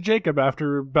what happened to Jacob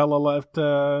after Bella left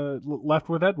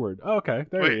with Edward. Oh, okay,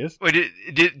 there he is. Wait,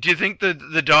 do you think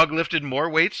the dog lifted more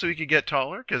weight so he could get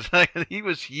taller? Because he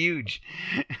was huge.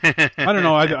 I don't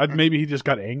know. Maybe he just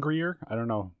got angrier. I don't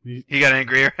know. He got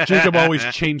angrier. Jacob always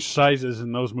changed sizes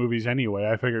in those movies anyway.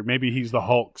 I figured maybe he's the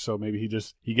Hulk, so maybe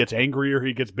he gets angrier,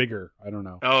 he gets bigger. I don't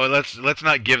know. Oh, let's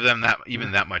not give them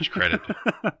that much credit.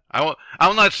 I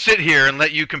will not sit here and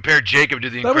let you compare Jacob to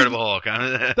the Incredible Hulk.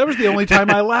 That was the only time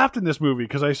I laughed in this movie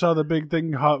because I saw the big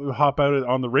thing hop out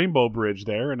on the Rainbow Bridge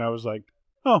there, and I was like,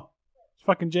 "Oh, it's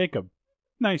fucking Jacob,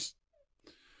 nice."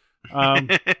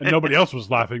 And nobody else was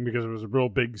laughing because it was a real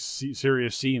big,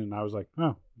 serious scene, and I was like,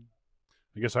 "Oh,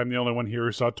 I guess I'm the only one here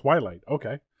who saw Twilight."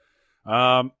 Okay.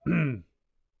 You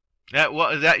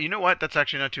know what? That's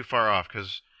actually not too far off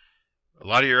because a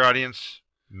lot of your audience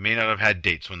may not have had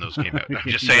dates when those came out. I'm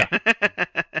just saying.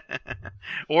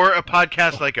 Or a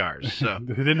podcast like ours. So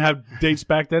they didn't have dates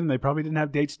back then. They probably didn't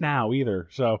have dates now either.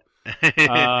 So, hey,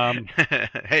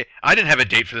 I didn't have a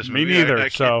date for this movie. Me neither.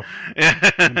 So,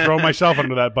 I'm throwing myself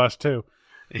under that bus too.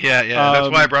 Yeah. That's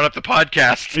why I brought up the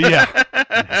podcast. Yeah,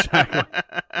 exactly.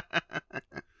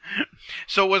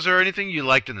 So, was there anything you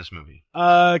liked in this movie?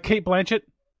 Kate Blanchett.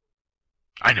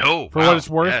 I know. For what it's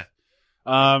worth. Yeah.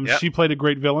 Yep. She played a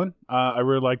great villain. I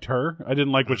really liked her. I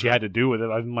didn't like what she had to do with it.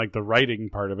 I didn't like the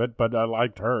writing part of it, but I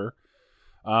liked her.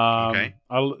 Okay.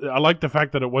 I liked the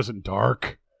fact that it wasn't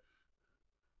dark.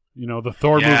 You know, the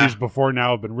Thor movies before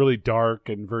now have been really dark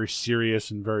and very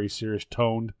serious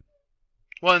toned.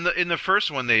 Well, in the first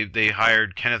one, they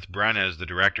hired Kenneth Branagh as the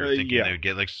director, thinking they would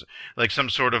get like some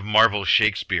sort of Marvel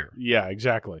Shakespeare. Yeah,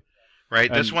 exactly.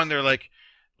 Right. This one, they're like,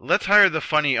 let's hire the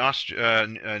funny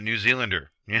New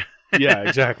Zealander. Yeah. Yeah,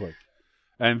 exactly.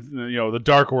 And the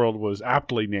Dark World was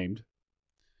aptly named.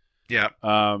 Yeah.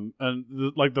 And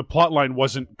the plot line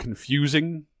wasn't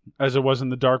confusing as it was in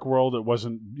the Dark World. It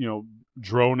wasn't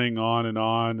droning on,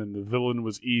 and the villain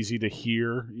was easy to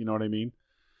hear. You know what I mean?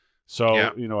 So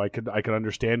I could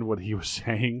understand what he was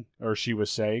saying or she was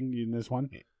saying in this one.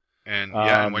 And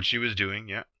and what she was doing.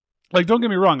 Yeah. Like, don't get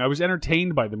me wrong, I was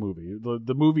entertained by the movie.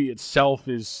 The movie itself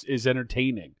is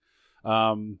entertaining.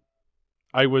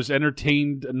 I was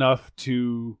entertained enough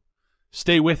to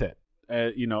stay with it,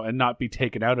 and not be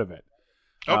taken out of it.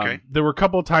 Okay. There were a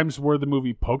couple of times where the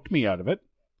movie poked me out of it.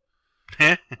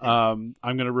 I'm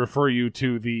going to refer you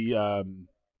to the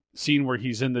scene where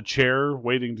he's in the chair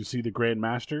waiting to see the Grand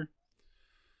Master,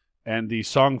 and the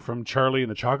song from Charlie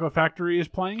and the Chocolate Factory is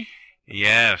playing.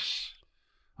 Yes.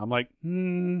 I'm like,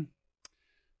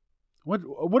 What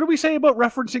do we say about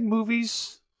referencing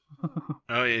movies?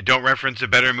 Oh, you don't reference a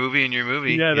better movie in your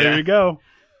movie. Yeah, there you go.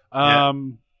 Yeah.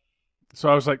 So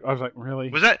I was like, really?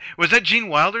 Was that Gene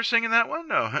Wilder singing that one?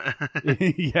 No.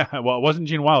 Yeah. Well, it wasn't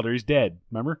Gene Wilder. He's dead.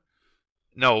 Remember?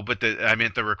 No, but I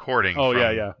meant the recording. Oh,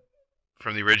 yeah.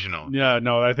 From the original. Yeah.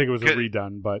 No, I think it was a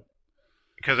redone, but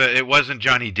because it wasn't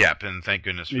Johnny Depp, and thank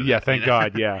goodness for that. Yeah, thank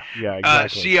God. Yeah,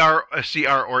 exactly.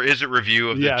 CR, or is it review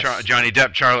of the Johnny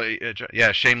Depp Charlie?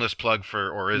 Shameless plug for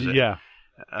or is it? Yeah.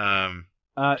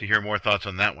 To hear more thoughts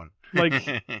on that one.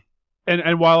 Like,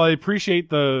 and while I appreciate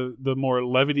the more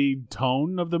levity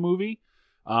tone of the movie,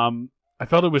 I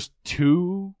felt it was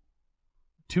too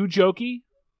jokey.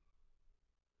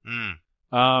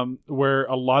 Where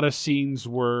a lot of scenes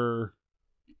were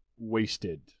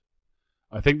wasted.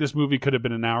 I think this movie could have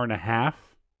been an hour and a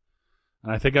half.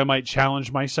 And I think I might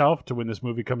challenge myself to, when this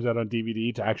movie comes out on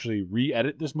DVD, to actually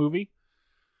re-edit this movie.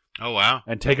 Oh, wow.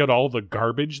 And take out all the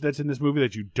garbage that's in this movie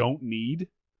that you don't need.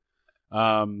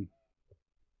 And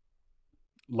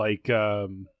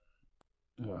the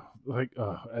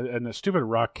stupid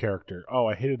Rock character. Oh,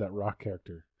 I hated that Rock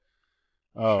character.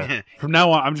 Oh, from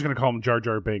now on, I'm just going to call him Jar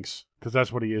Jar Binks, because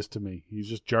that's what he is to me. He's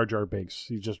just Jar Jar Binks.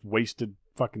 He's just wasted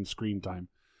fucking screen time.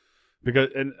 Because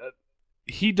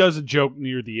he does a joke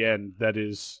near the end that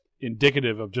is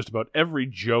indicative of just about every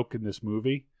joke in this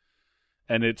movie,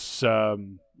 and it's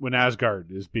when Asgard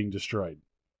is being destroyed.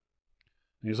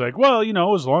 And he's like, well,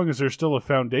 as long as there's still a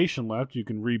foundation left, you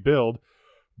can rebuild.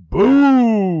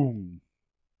 Boom!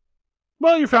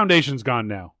 Well, your foundation's gone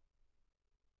now.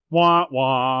 Wah,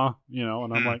 wah.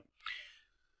 And I'm like,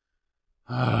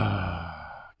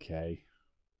 okay.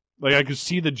 Like, I could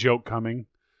see the joke coming.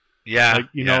 Yeah.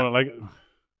 Like,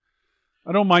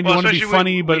 I don't mind you want to be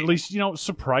funny, but at least,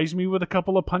 surprise me with a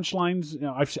couple of punchlines.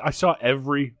 I saw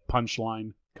every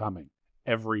punchline coming.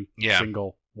 Every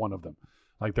single one of them.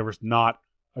 Like, there was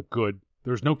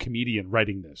no comedian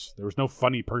writing this. There was no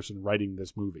funny person writing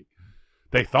this movie.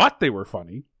 They thought they were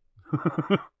funny.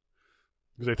 Because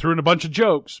they threw in a bunch of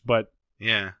jokes, but...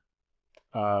 Yeah.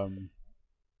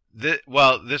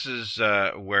 This is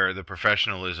where the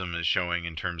professionalism is showing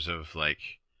in terms of, like,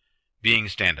 being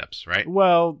stand-ups, right?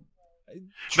 Well,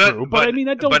 true, but I mean,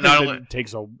 I don't think it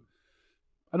takes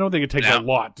a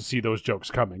lot to see those jokes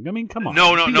coming. I mean, come on.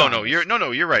 No.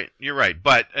 You're right. You're right.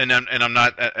 But I'm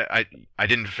not. I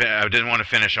didn't want to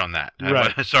finish on that.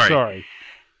 Right. Sorry.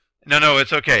 No,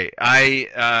 it's okay.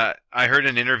 I heard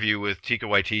an interview with Taika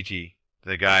Waititi,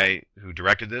 the guy who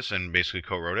directed this and basically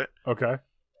co-wrote it. Okay.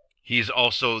 He's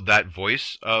also that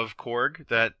voice of Korg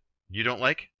that you don't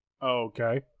like. Oh,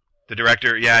 okay. The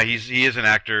director, yeah, he is an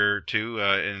actor too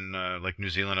in like New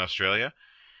Zealand, Australia,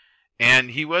 and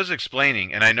he was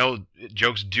explaining. And I know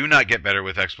jokes do not get better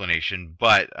with explanation,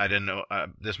 but I didn't know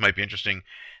this might be interesting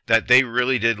that they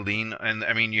really did lean. And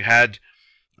I mean, you had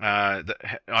the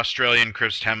Australian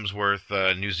Chris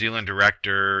Hemsworth, New Zealand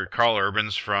director Carl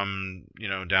Urban's from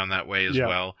down that way as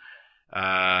well.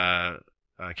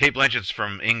 Cate Blanchett's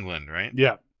from England, right?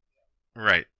 Yeah.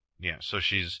 Right. Yeah. So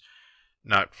she's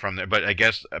not from there, but I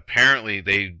guess apparently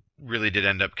they really did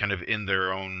end up kind of in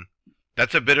their own.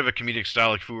 That's a bit of a comedic style.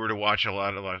 Like if we were to watch a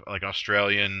lot of like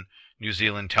Australian, New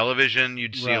Zealand television,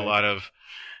 you'd see a lot of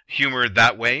humor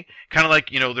that way. Kind of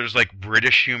like there's like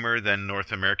British humor, then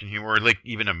North American humor, or like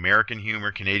even American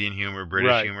humor, Canadian humor,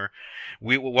 British humor.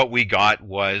 What we got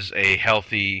was a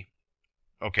healthy,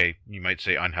 okay, you might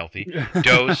say unhealthy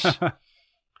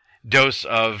dose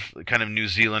of kind of New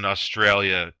Zealand,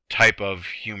 Australia type of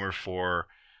humor for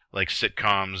like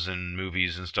sitcoms and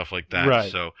movies and stuff like that.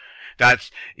 Right. So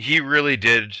he really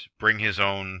did bring his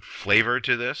own flavor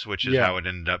to this, which is how it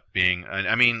ended up being.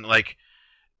 I mean, like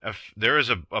there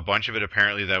was a bunch of it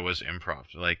apparently that was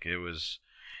improv. Like it was,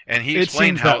 and he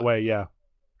explained how that way. Yeah.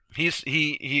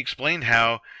 He explained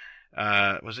how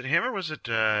was it him or was it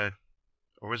an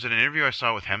interview I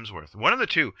saw with Hemsworth? One of the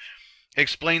two.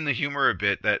 Explain the humor a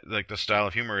bit, that like the style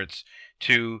of humor. It's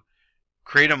to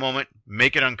create a moment,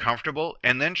 make it uncomfortable,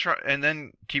 and then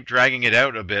keep dragging it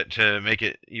out a bit to make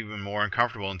it even more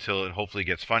uncomfortable until it hopefully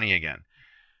gets funny again.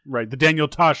 Right, the Daniel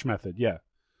Tosh method, yeah.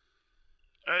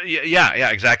 Yeah,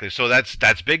 exactly. So that's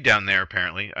big down there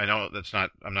apparently. I know that's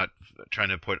not. I'm not trying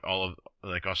to put all of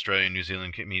like Australian, New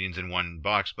Zealand comedians in one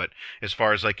box, but as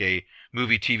far as like a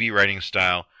movie TV writing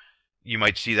style. You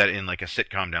might see that in like a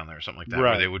sitcom down there or something like that,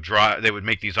 right. Where they would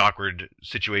make these awkward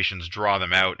situations, draw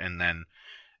them out, and then,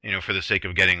 for the sake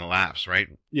of getting laughs, right?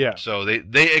 Yeah. So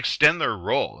they extend their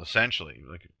role essentially,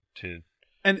 like to.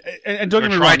 And don't get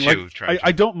me wrong,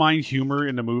 I don't mind humor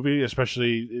in the movie,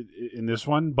 especially in this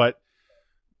one, but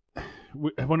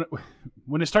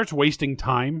when it starts wasting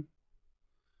time,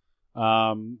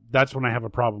 that's when I have a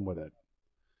problem with it.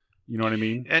 You know what I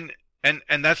mean?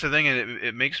 And that's the thing, and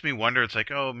it makes me wonder. It's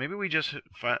like, oh, maybe we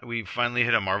finally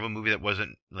hit a Marvel movie that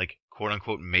wasn't like quote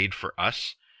unquote made for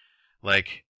us.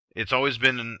 Like it's always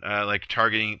been like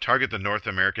target the North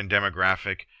American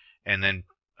demographic, and then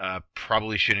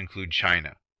probably should include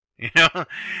China. You know,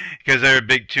 because they're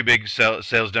two big sales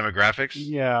demographics.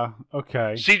 Yeah.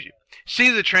 Okay.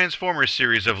 See the Transformers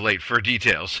series of late for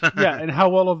details. Yeah, and how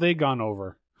well have they gone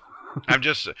over? but I'm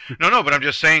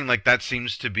just saying, like, that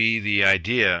seems to be the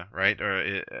idea, right?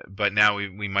 But now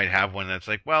we might have one that's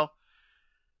like, well,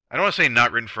 I don't want to say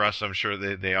not written for us. I'm sure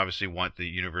they obviously want the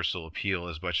universal appeal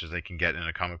as much as they can get in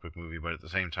a comic book movie, but at the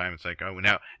same time, it's like, oh,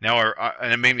 now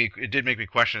and it did make me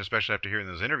question, especially after hearing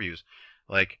those interviews,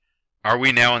 like, are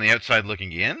we now on the outside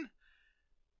looking in?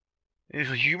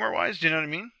 Humor-wise, do you know what I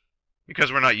mean?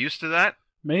 Because we're not used to that.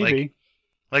 Maybe.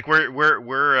 Like we're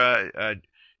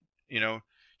you know,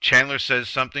 Chandler says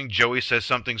something, Joey says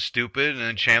something stupid, and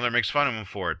then Chandler makes fun of him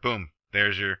for it. Boom.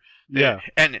 There's your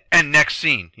and next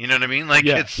scene. You know what I mean? Like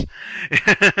it's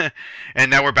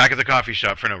and now we're back at the coffee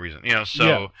shop for no reason. You know,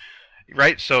 so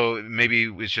right? So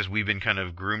maybe it's just we've been kind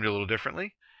of groomed a little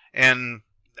differently. And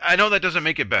I know that doesn't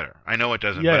make it better. I know it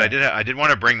doesn't, but I did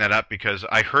want to bring that up because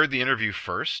I heard the interview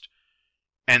first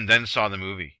and then saw the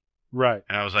movie. Right.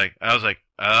 And I was like,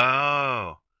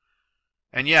 oh.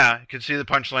 And yeah, I could see the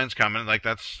punchlines coming. Like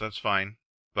that's fine.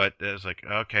 But it was like,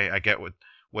 okay, I get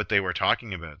what they were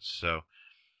talking about. So,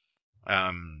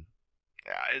 and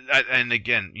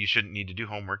again, you shouldn't need to do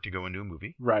homework to go into a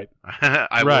movie. Right.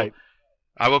 I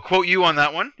will quote you on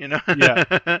that one. You know. Yeah.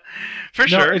 For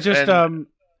sure. It's just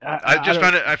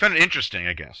I found it interesting,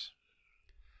 I guess.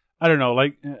 I don't know,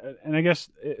 like, and I guess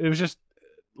it was just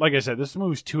like I said, this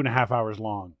movie's 2.5 hours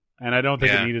long, and I don't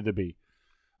think it needed to be.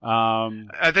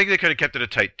 I think they could have kept it a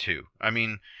tight 2. I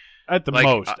mean, at the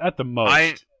most.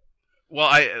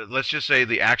 Let's just say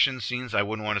the action scenes I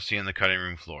wouldn't want to see on the cutting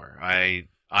room floor. The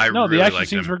really action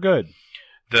scenes were good.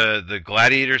 The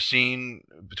gladiator scene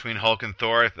between Hulk and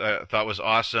Thor I thought was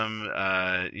awesome.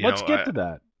 Let's get to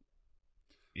that.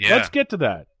 Yeah. Let's get to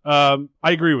that. I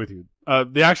agree with you.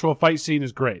 The actual fight scene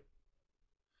is great.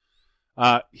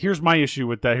 Here's my issue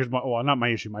with that. Not my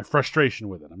issue, my frustration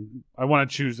with it. I want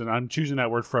to choose, and I'm choosing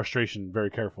that word frustration very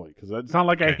carefully because it's not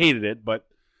like I hated it, but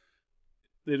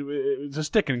it's a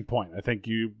sticking point. I think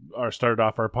you started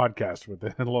off our podcast with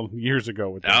it a little years ago.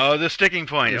 With the sticking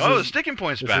point. The sticking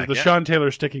point's back. This is the Sean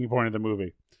Taylor sticking point of the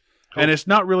movie. Cool. And it's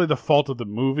not really the fault of the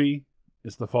movie.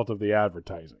 It's the fault of the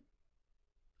advertising.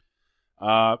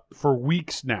 For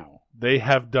weeks now, they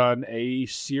have done a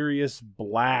serious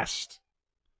blast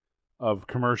of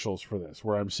commercials for this,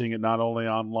 where I'm seeing it not only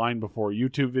online before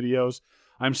YouTube videos,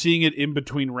 I'm seeing it in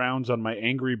between rounds on my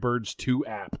Angry Birds 2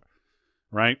 app,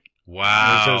 right?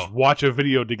 Wow. And it says, watch a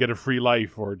video to get a free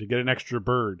life or to get an extra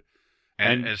bird.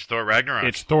 And it's Thor Ragnarok.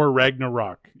 It's Thor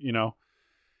Ragnarok, you know?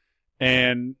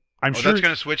 And I'm sure... that's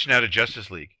going to switch now to Justice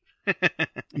League.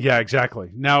 Yeah, exactly.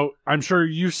 Now, I'm sure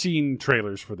you've seen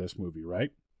trailers for this movie,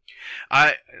 right?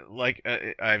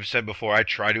 I've said before, I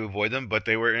try to avoid them, but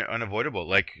they were unavoidable.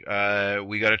 Like,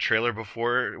 we got a trailer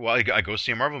before. Well, I go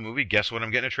see a Marvel movie. Guess what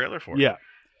I'm getting a trailer for? Yeah.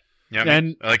 Yeah, I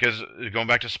mean, like as going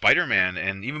back to Spider-Man,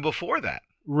 and even before that.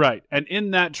 Right, and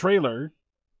in that trailer,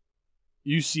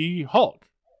 you see Hulk.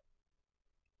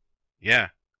 Yeah.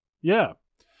 Yeah.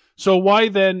 So why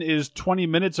then is 20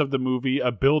 minutes of the movie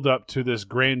a build-up to this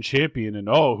grand champion? And,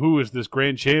 oh, who is this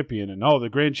grand champion? And, oh, the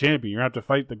grand champion. You're going to have to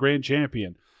fight the grand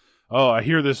champion. Oh, I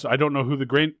hear this. I don't know who the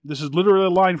grand... This is literally a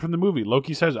line from the movie.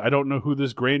 Loki says, I don't know who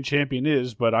this grand champion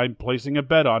is, but I'm placing a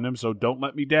bet on him, so don't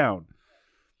let me down.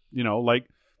 You know, like,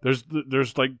 there's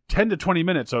like 10 to 20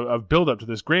 minutes of build-up to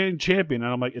this grand champion,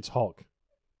 and I'm like, it's Hulk.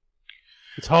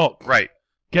 It's Hulk. Right.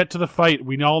 Get to the fight.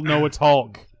 We all know it's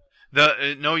Hulk.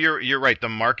 No, you're right. The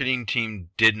marketing team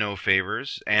did no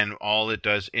favors, and all it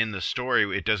does in the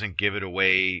story, it doesn't give it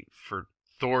away for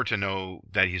Thor to know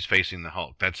that he's facing the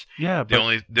Hulk. That's the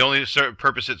only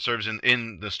purpose it serves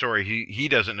in the story. He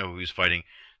doesn't know who he's fighting.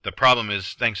 The problem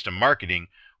is, thanks to marketing,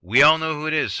 we all know who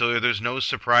it is, so there's no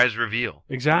surprise reveal.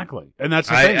 Exactly, and that's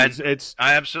the thing. It's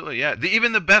absolutely, yeah.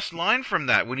 Even the best line from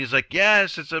that, when he's like,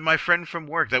 "Yes, it's my friend from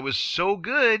work," that was so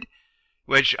good.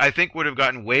 Which I think would have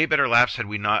gotten way better laughs had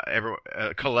we not ever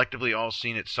collectively all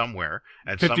seen it somewhere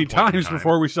at 50 some point times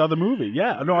before we saw the movie.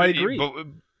 Yeah, no, I agree. But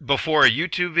before a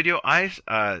YouTube video, I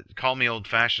call me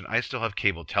old-fashioned. I still have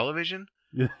cable television.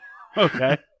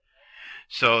 Okay.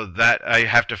 So that I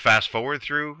have to fast forward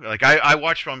through. Like I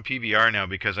watch on PVR now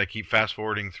because I keep fast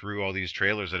forwarding through all these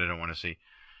trailers that I don't want to see.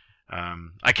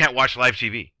 I can't watch live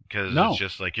TV because it's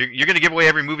just like you're going to give away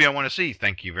every movie I want to see.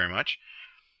 Thank you very much.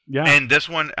 Yeah. And this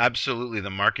one, absolutely, the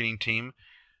marketing team,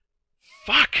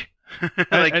 fuck.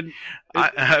 Like,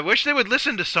 I wish they would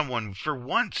listen to someone for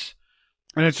once.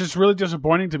 And it's just really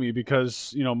disappointing to me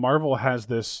because, Marvel has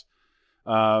this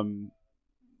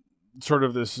sort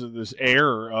of this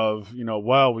air of,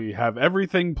 well, we have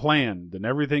everything planned and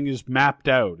everything is mapped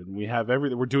out and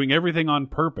we're doing everything on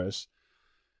purpose.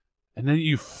 And then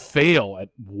you fail at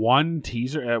one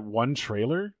teaser, at one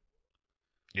trailer.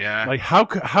 Yeah. Like, how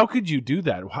could you do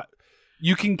that?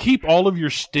 You can keep all of your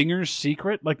stingers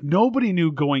secret. Like, nobody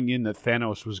knew going in that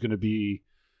Thanos was going to be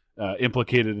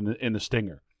implicated in the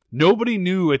stinger. Nobody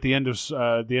knew at the end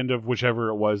of whichever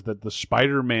it was that the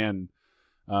Spider-Man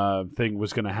thing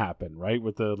was going to happen, right?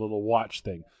 With the little watch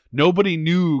thing. Nobody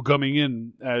knew coming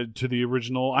in to the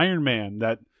original Iron Man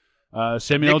that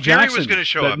Samuel L. Jackson was going to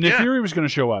show up. Nick Fury was going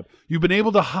to show up. You've been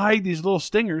able to hide these little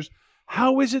stingers.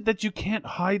 How is it that you can't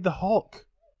hide the Hulk?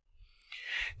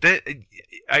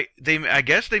 I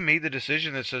guess they made the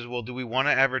decision that says, well, do we want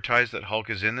to advertise that Hulk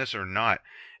is in this or not?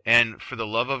 And for the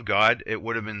love of God, it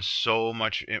would have been so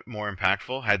much more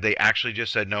impactful had they actually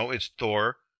just said, no, it's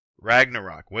Thor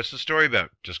Ragnarok. What's the story about?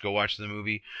 Just go watch the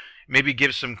movie. Maybe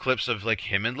give some clips of like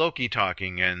him and Loki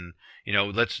talking, and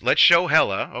let's show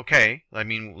Hela. Okay, I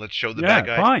mean, let's show the bad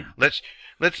guy. Fine.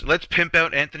 Let's pimp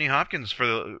out Anthony Hopkins for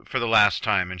the last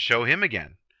time and show him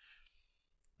again.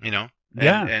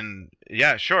 And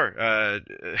yeah, sure.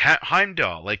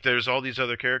 Heimdall, like there's all these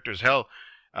other characters. Hell,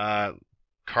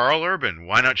 Carl Urban,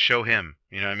 why not show him?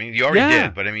 You know what I mean? You already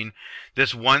did, but I mean,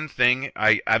 this one thing,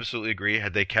 I absolutely agree.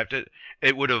 Had they kept it,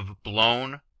 it would have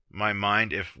blown my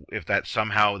mind if that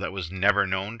somehow that was never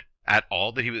known at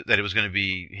all that it was going to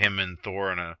be him and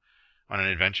Thor on an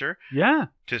adventure. Yeah.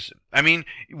 I mean,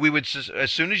 we would,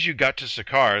 as soon as you got to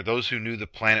Sakaar, those who knew the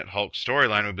Planet Hulk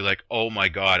storyline would be like, oh my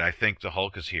God, I think the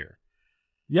Hulk is here.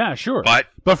 Yeah, sure. But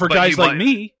for guys like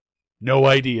me, no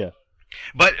idea.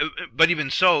 But even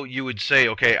so, you would say,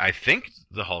 okay, I think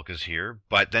the Hulk is here,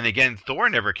 but then again, Thor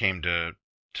never came to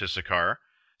Sakaar,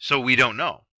 so we don't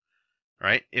know,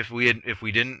 right? If we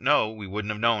didn't know, we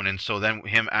wouldn't have known, and so then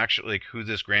him actually, like, who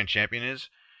this Grand Champion is,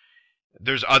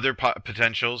 there's other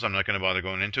potentials. I'm not going to bother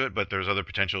going into it, but there's other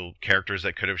potential characters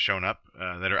that could have shown up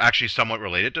that are actually somewhat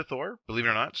related to Thor, believe it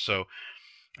or not. So,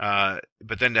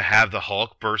 but then to have the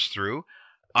Hulk burst through,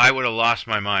 I would have lost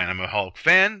my mind. I'm a Hulk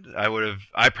fan.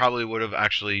 I probably would have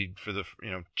actually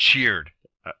cheered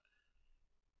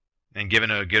and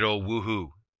given a good old woohoo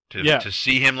to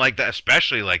see him like that,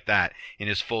 especially like that in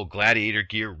his full gladiator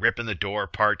gear, ripping the door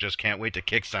apart. Just can't wait to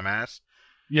kick some ass.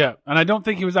 Yeah, and I don't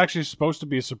think he was actually supposed to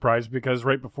be a surprise because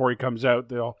right before he comes out,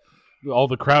 all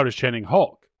the crowd is chanting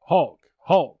Hulk, Hulk,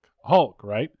 Hulk, Hulk,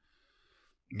 right?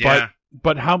 Yeah.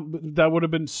 But how that would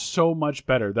have been so much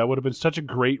better. That would have been such a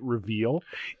great reveal.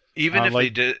 Even if they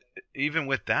did, even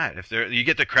with that, if you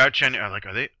get the crowd chanting,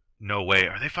 are they? No way.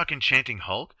 Are they fucking chanting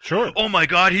Hulk? Sure. Oh my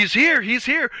God, he's here! He's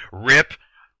here! Rip!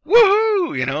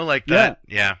 Woohoo! Like that.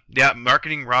 Yeah.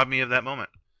 Marketing robbed me of that moment.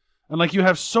 And like you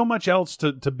have so much else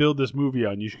to build this movie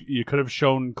on. You could have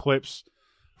shown clips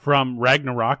from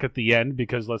Ragnarok at the end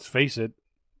because let's face it,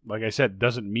 like I said, it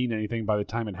doesn't mean anything by the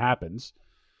time it happens.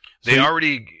 They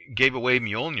already gave away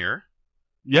Mjolnir.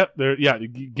 Yep,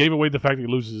 you gave away the fact that he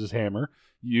loses his hammer.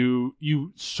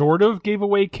 You sort of gave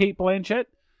away Cate Blanchett,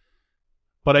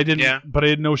 but I didn't. Yeah. But I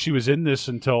didn't know she was in this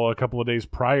until a couple of days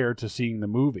prior to seeing the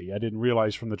movie. I didn't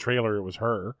realize from the trailer it was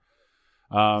her.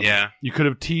 You could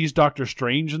have teased Doctor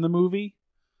Strange in the movie.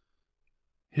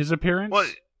 His appearance. Well,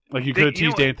 like you could have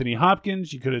teased Anthony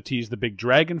Hopkins. You could have teased the big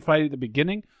dragon fight at the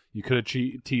beginning. You could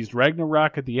have teased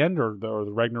Ragnarok at the end or the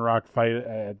Ragnarok fight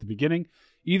at the beginning.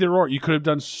 Either or. You could have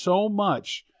done so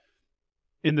much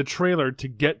in the trailer to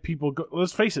get people...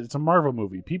 Let's face it, it's a Marvel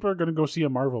movie. People are going to go see a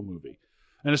Marvel movie.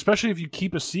 And especially if you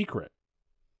keep a secret.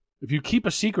 If you keep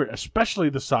a secret, especially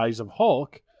the size of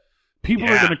Hulk, people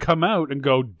are going to come out and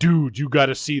go, dude, you got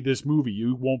to see this movie.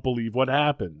 You won't believe what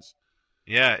happens.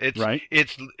 Yeah, right?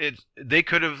 It's they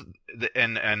could have,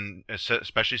 and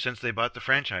especially since they bought the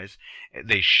franchise,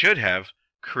 they should have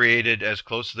created as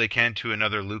close as they can to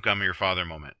another Luke, I'm your father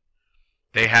moment.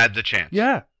 They had the chance.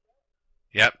 Yeah.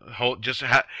 Yep.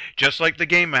 Just like the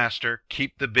Game Master,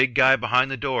 keep the big guy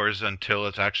behind the doors until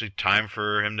it's actually time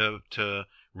for him to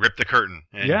rip the curtain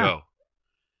and go.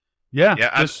 Yeah.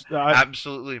 Yeah.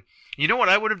 Absolutely. You know what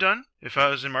I would have done if I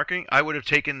was in marketing? I would have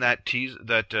taken that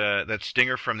that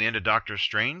stinger from the end of Doctor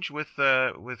Strange with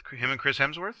him and Chris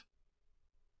Hemsworth.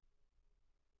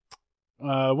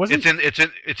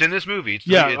 It's in this movie.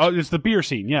 It's the beer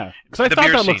scene. Yeah, because I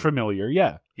thought that looked familiar.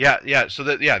 Yeah. Yeah. So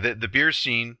the beer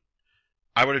scene,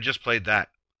 I would have just played that,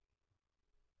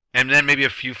 and then maybe a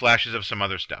few flashes of some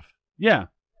other stuff. Yeah.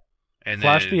 and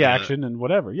flash then, the action and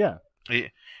whatever. Yeah.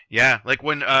 Yeah, like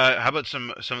when how about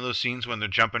some of those scenes when they're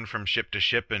jumping from ship to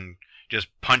ship and just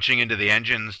punching into the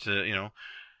engines to,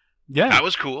 Yeah. that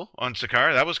was cool on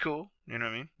Sakaar. That was cool. You know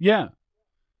what I mean? Yeah.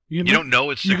 You don't know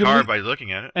it's you can Sakaar leave- by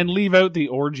looking at it. And leave out the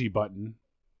orgy button.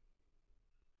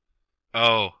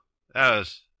 Oh, that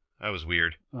was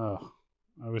weird. Oh,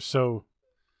 I was so.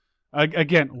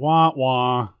 Again, wah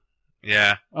wah.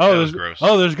 Yeah, Oh, that was gross.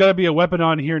 there's got to be a weapon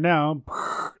on here now.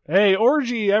 Hey,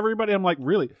 orgy, everybody! I'm like,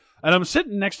 really? And I'm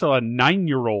sitting next to a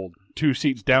 9-year-old 2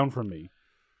 seats down from me,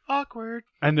 Awkward.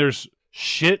 and there's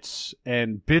shits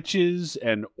and bitches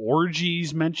and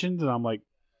orgies mentioned, and I'm like,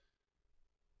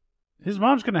 his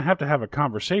mom's gonna have to have a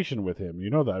conversation with him. You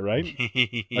know that, right?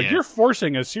 Yeah. Like, you're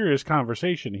forcing a serious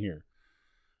conversation here.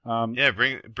 Yeah,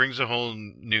 brings a whole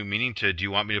new meaning to. Do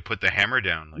you want me to put the hammer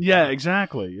down? Like, Yeah,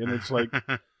 exactly. And it's like,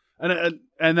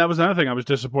 and that was another thing. I was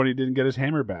disappointed he didn't get his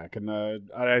hammer back. And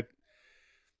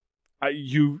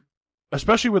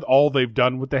especially with all they've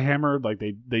done with the hammer, like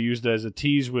they used it as a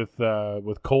tease with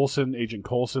Coulson, Agent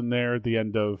Coulson, there at the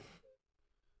end of,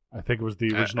 I think it was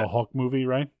the original Hulk movie,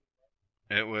 right?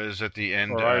 It was at the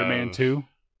end Or of Iron Man 2.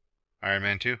 Iron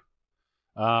Man 2.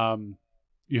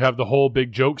 You have the whole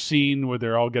big joke scene where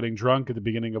they're all getting drunk at the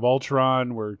beginning of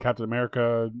Ultron, where Captain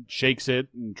America shakes it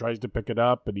and tries to pick it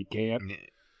up, and he can't.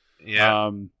 Yeah.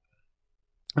 And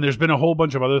there's been a whole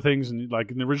bunch of other things, and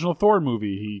like in the original Thor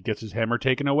movie, he gets his hammer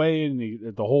taken away, and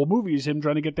the whole movie is him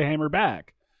trying to get the hammer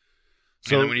back.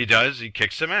 So and then when he does, he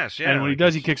kicks some ass. Yeah. and when he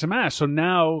does, he kicks some ass. So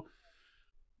now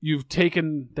you've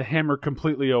taken the hammer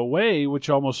completely away, which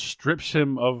almost strips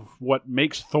him of what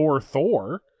makes Thor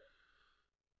Thor.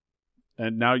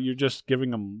 And now you're just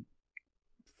giving him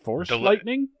force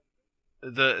lightning?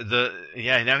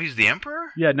 Yeah, now he's the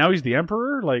Emperor? Yeah, now he's the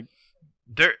Emperor? Like,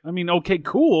 There okay,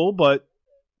 cool, but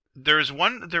there was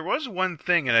one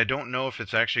thing, and I don't know if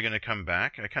it's actually going to come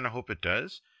back. I kind of hope it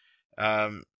does.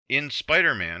 In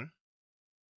Spider-Man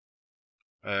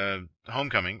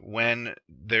Homecoming, when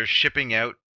they're shipping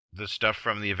out the stuff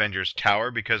from the Avengers Tower,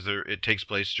 because it takes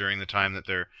place during the time that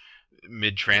they're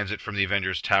mid-transit from the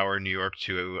Avengers Tower in New York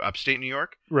to upstate New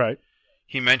York. Right.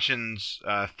 He mentions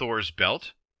Thor's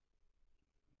belt.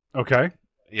 Okay.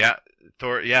 Yeah,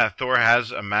 Thor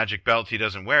has a magic belt. He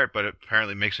doesn't wear it, but it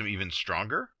apparently makes him even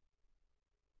stronger.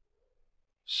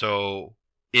 So,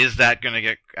 is that going to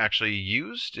get actually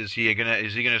used? Is he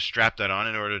gonna strap that on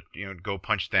in order to go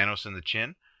punch Thanos in the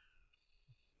chin?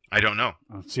 I don't know.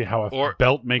 I don't see how a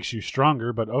belt makes you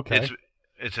stronger, but okay.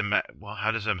 Well, how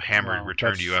does a hammer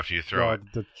return to you after you throw it?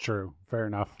 That's true. Fair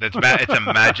enough. It's a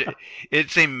magic.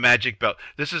 It's a magic belt.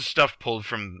 This is stuff pulled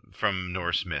from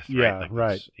Norse myth. Right? Yeah,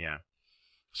 right. Yeah.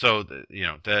 So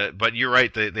but you're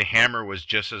right. The hammer was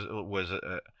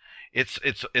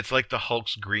it's like the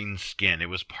Hulk's green skin. It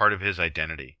was part of his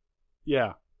identity.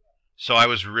 Yeah. So I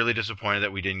was really disappointed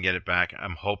that we didn't get it back.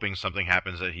 I'm hoping something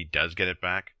happens that he does get it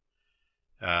back.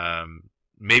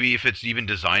 Maybe if it's even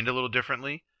designed a little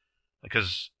differently.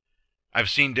 Because I've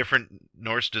seen different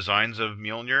Norse designs of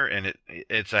Mjolnir, and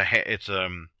it's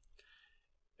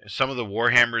some of the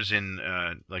warhammers in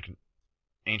like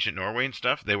ancient Norway and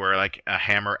stuff. They were like a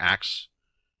hammer axe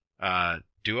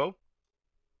duo.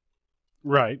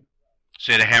 Right.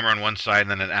 So you had a hammer on one side and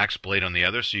then an axe blade on the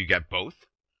other, so you got both.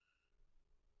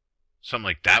 Something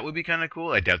like that would be kind of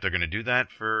cool. I doubt they're going to do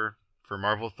that for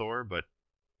Marvel Thor, but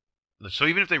so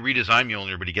even if they redesign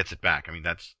Mjolnir, but he gets it back, I mean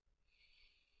that's.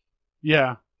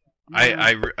 Yeah.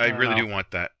 I really do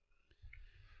want that.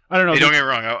 I don't know. Hey, don't get me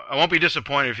wrong. I won't be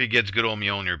disappointed if he gets good old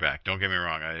Mjolnir back. Don't get me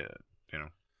wrong. I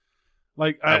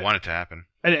want it to happen.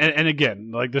 And again,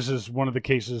 like this is one of the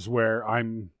cases where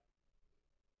I'm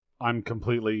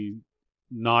completely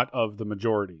not of the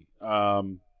majority.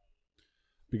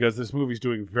 Because this movie's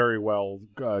doing very well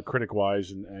critic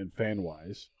wise and fan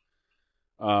wise.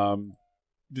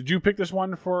 Did you pick this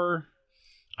one for?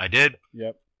 I did.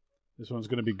 Yep. This one's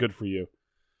going to be good for you.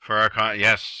 For our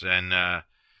yes, and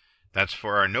that's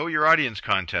for our Know Your Audience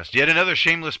contest. Yet another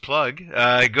shameless plug.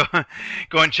 Go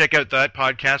and check out that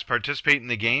podcast. Participate in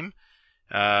the game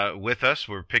with us.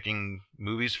 We're picking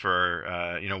movies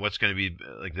for what's going to be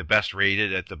like the best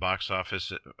rated at the box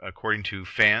office according to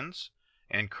fans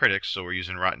and critics. So we're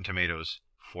using Rotten Tomatoes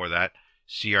for that.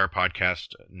 See our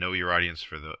podcast, Know Your Audience,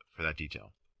 for that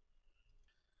detail.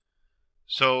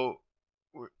 So.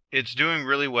 It's doing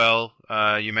really well.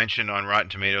 You mentioned on Rotten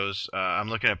Tomatoes. I'm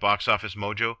looking at Box Office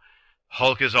Mojo.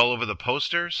 Hulk is all over the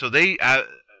poster. So they,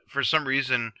 for some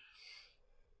reason,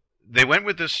 they went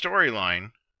with this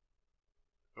storyline.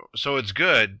 So it's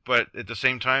good, but at the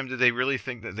same time, did they really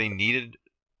think that they needed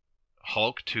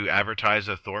Hulk to advertise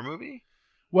a Thor movie?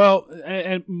 Well,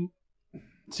 and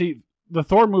see, the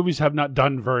Thor movies have not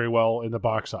done very well in the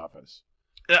box office.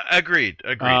 Agreed.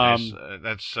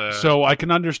 So I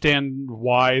can understand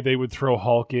why they would throw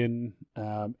Hulk in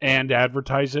and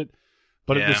advertise it,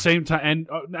 but at the same time,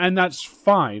 and that's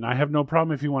fine. I have no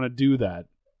problem if you want to do that.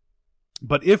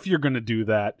 But if you're going to do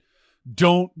that,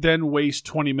 don't then waste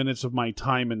 20 minutes of my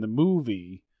time in the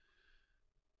movie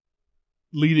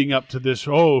leading up to this,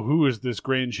 who is this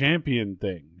grand champion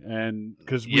thing? And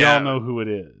because we all know who it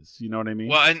is. You know what I mean?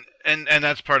 Well, and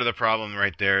that's part of the problem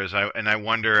right there is I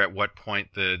wonder at what point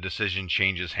the decision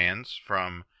changes hands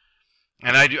from,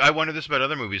 and I wonder this about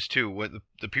other movies too. What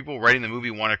the people writing the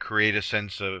movie want to create a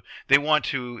sense of, they want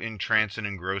to entrance and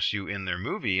engross you in their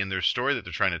movie, in their story that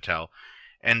they're trying to tell,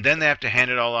 and then they have to hand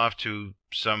it all off to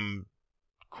some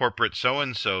corporate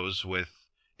so-and-sos with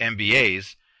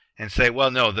MBAs and say, well,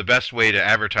 no, the best way to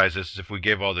advertise this is if we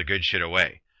give all the good shit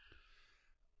away.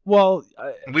 Well,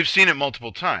 we've seen it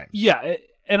multiple times. Yeah,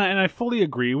 and I fully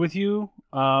agree with you.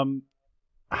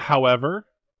 However,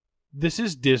 this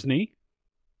is Disney,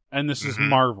 and this is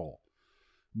Marvel.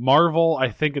 Marvel, I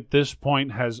think at this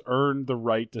point, has earned the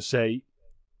right to say,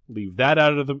 leave that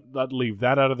out of the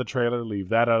trailer, leave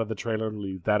that out of the trailer,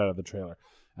 leave that out of the trailer.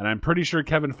 And I'm pretty sure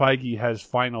Kevin Feige has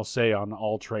final say on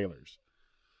all trailers.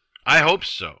 I hope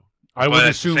so. I would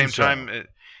assume so.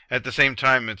 At the same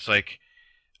time, it's like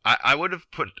I would have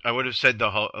said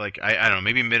the Hulk, like I don't know,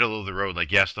 maybe middle of the road.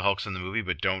 Like, yes, the Hulk's in the movie,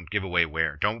 but don't give away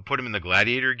where. Don't put him in the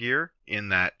gladiator gear in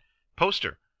that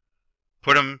poster.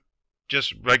 Put him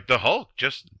just like the Hulk,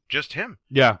 just him.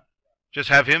 Yeah. Just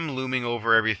have him looming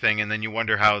over everything, and then you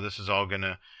wonder how this is all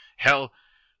gonna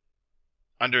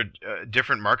under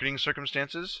different marketing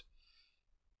circumstances.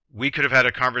 We could have had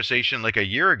a conversation like a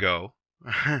year ago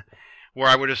where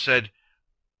I would have said,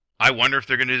 I wonder if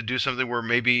they're going to do something where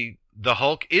maybe the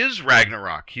Hulk is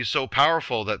Ragnarok. He's so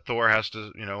powerful that Thor has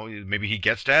to, maybe he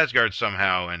gets to Asgard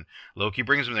somehow and Loki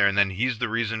brings him there, and then he's the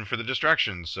reason for the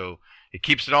destruction. So it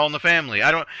keeps it all in the family.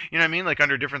 I don't, you know what I mean? Like,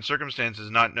 under different circumstances,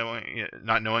 not knowing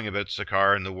about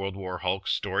Sakaar and the World War Hulk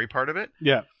story part of it.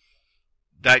 Yeah.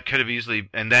 That could have easily,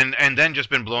 and then just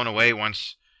been blown away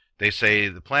once they say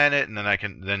the planet, and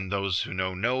then those who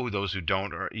know, those who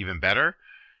don't are even better.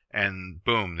 And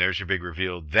boom, there's your big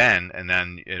reveal then, and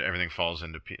then everything falls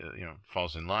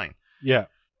falls in line. Yeah.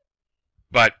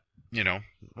 But,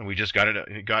 we just got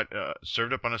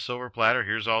served up on a silver platter.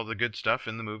 Here's all the good stuff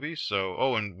in the movie.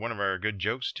 So, and one of our good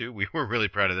jokes too. We were really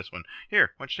proud of this one.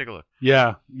 Here, why don't you take a look?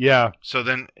 Yeah, yeah. So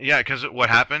then, because what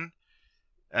happened,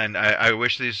 and I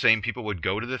wish these same people would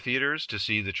go to the theaters to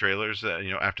see the trailers,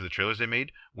 after the trailers they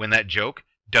made, when that joke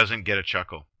doesn't get a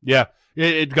chuckle. Yeah.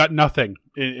 It got nothing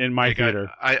in my theater.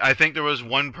 I think there was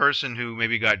one person who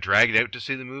maybe got dragged out to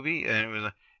see the movie, and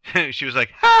it was she was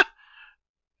like, "Ha!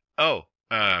 Oh,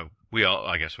 I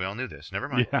guess we all knew this. Never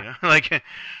mind." Yeah.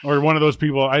 Or one of those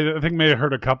people. I think may have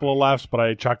heard a couple of laughs, but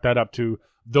I chalked that up to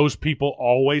those people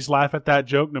always laugh at that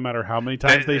joke, no matter how many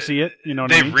times they see it. You know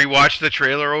what I mean? They've rewatched the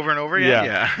trailer over and over again.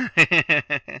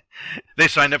 Yeah. They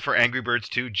signed up for Angry Birds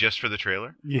 2 just for the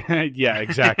trailer. Yeah. Yeah.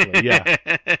 Exactly. Yeah.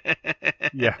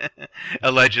 Yeah.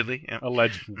 Allegedly. Yeah.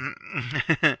 Allegedly.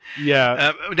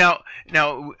 Yeah.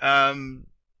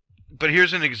 But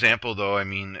here's an example, though. I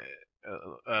mean,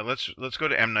 let's go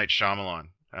to M. Night Shyamalan.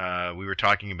 We were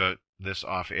talking about this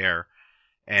off air,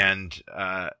 and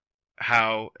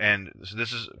so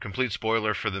this is a complete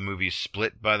spoiler for the movie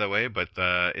Split, by the way, but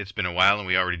it's been a while and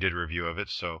we already did a review of it,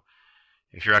 so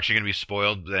if you're actually going to be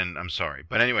spoiled, then I'm sorry.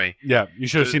 But anyway. Yeah, you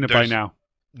should have seen it by now.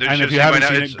 And if you haven't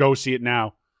seen it, go see it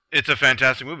now. It's a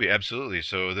fantastic movie, absolutely.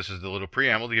 So this is the little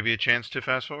preamble to give you a chance to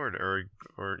fast forward or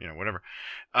whatever.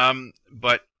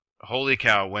 But holy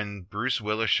cow, when Bruce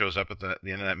Willis shows up at the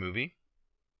end of that movie.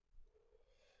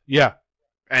 Yeah.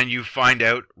 And you find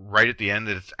out right at the end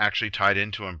that it's actually tied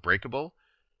into Unbreakable.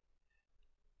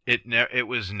 It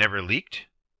was never leaked.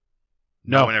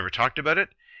 No one ever talked about it.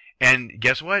 And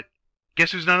guess what?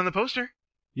 Guess who's not on the poster?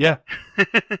 Yeah.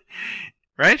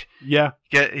 Right? Yeah.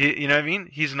 You know what I mean?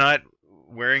 He's not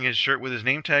wearing his shirt with his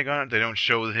name tag on it. They don't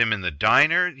show him in the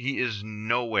diner. He is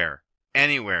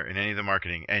anywhere in any of the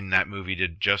marketing. And that movie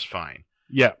did just fine.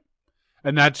 Yeah.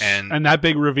 And that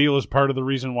big reveal is part of the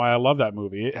reason why I love that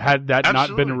movie. Had that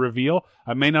not been a reveal,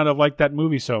 I may not have liked that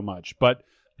movie so much, but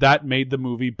that made the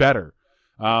movie better.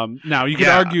 Now, you could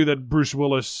argue that Bruce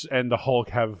Willis and the Hulk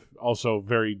have also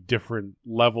very different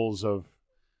levels of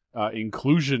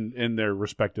inclusion in their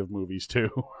respective movies, too.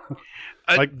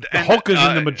 The Hulk is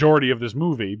in the majority of this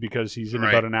movie because he's in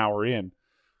about an hour in.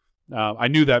 I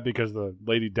knew that because the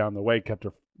lady down the way kept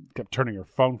turning her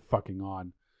phone fucking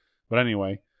on. But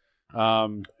anyway...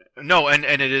 No, and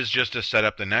it is just to set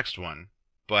up the next one,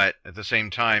 but at the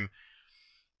same time,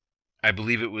 I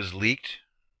believe it was leaked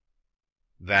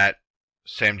that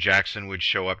Sam Jackson would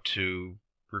show up to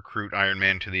recruit Iron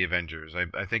Man to the Avengers.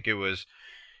 I think it was,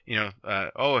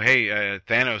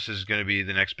 Thanos is going to be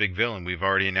the next big villain. We've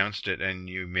already announced it, and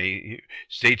you may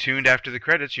stay tuned after the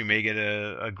credits. You may get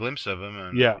a glimpse of him,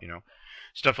 and,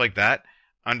 stuff like that.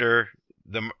 Under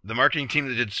the marketing team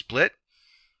that did Split,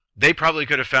 they probably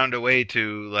could have found a way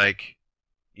to like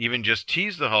even just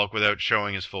tease the Hulk without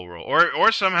showing his full role,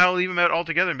 or somehow leave him out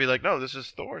altogether and be like, no, this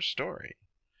is Thor's story.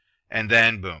 And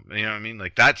then, boom. You know what I mean?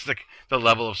 Like, that's the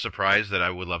level of surprise that I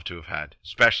would love to have had,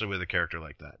 especially with a character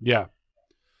like that. Yeah.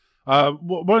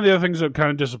 One of the other things that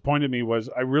kind of disappointed me was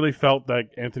I really felt that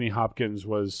Anthony Hopkins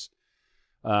was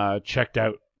checked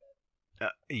out.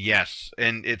 Yes.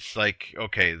 And it's like,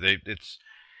 okay,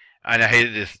 and I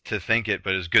hated to think it,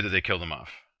 but it's good that they killed him off.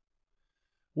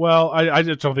 Well, I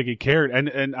just don't think he cared.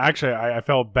 And actually, I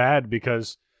felt bad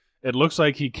because it looks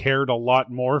like he cared a lot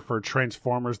more for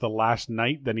Transformers The Last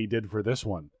Night than he did for this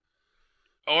one.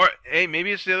 Or, hey,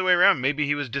 maybe it's the other way around. Maybe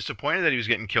he was disappointed that he was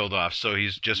getting killed off, so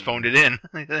he's just phoned it in.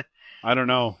 I don't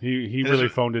know. He really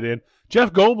phoned it in.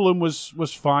 Jeff Goldblum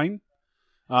was fine.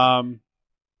 I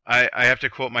have to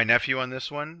quote my nephew on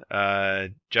this one.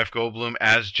 Jeff Goldblum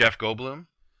as Jeff Goldblum.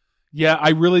 Yeah, I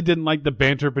really didn't like the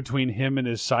banter between him and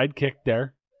his sidekick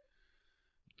there.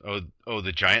 Oh,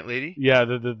 the giant lady? Yeah,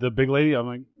 the big lady. I'm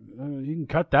like, you can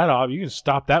cut that off. You can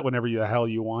stop that whenever the hell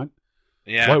you want.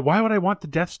 Yeah. Why would I want the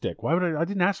death stick? Why would I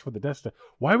didn't ask for the death stick.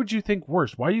 Why would you think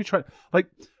worse? Why are you trying like?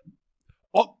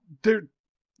 Oh, the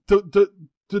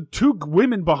two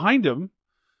women behind him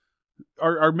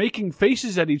are making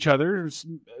faces at each other,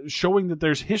 showing that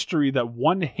there's history that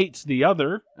one hates the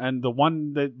other, and the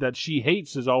one that she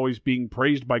hates is always being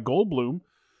praised by Goldblum.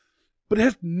 But it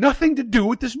has nothing to do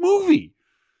with this movie.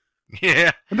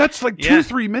 Yeah. And that's like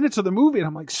 2-3 minutes of the movie, and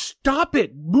I'm like, stop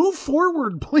it. Move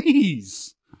forward,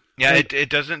 please. Yeah, it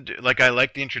doesn't, like, I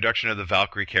like the introduction of the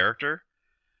Valkyrie character,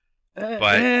 but...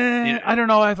 I don't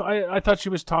know, I thought she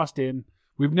was tossed in.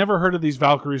 We've never heard of these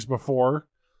Valkyries before.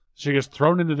 She gets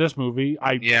thrown into this movie.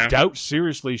 I doubt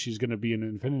seriously she's going to be in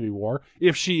Infinity War.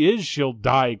 If she is, she'll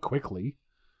die quickly.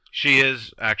 She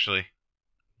is, actually.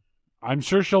 I'm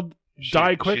sure she'll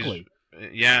die quickly.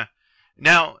 Yeah.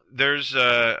 Now, there's,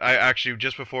 I actually,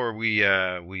 just before we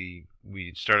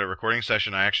started a recording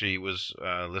session, I actually was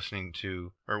listening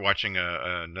to, or watching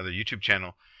another YouTube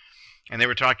channel, and they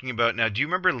were talking about, now, do you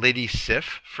remember Lady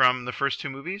Sif from the first two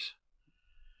movies?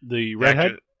 The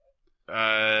redhead?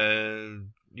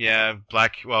 Yeah,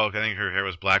 black, well, I think her hair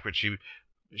was black, but she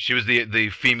was the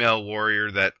female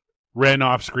warrior that... ran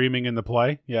off screaming in the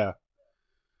play? Yeah.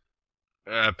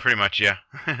 Pretty much, yeah.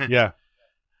 Yeah.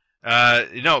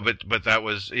 No, but that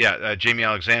was Jamie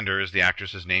Alexander is the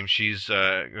actress's name. She's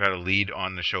got a lead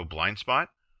on the show Blind Spot.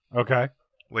 Okay.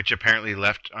 Which apparently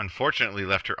unfortunately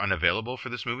left her unavailable for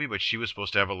this movie, but she was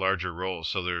supposed to have a larger role.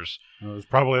 So it was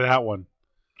probably that one.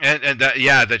 And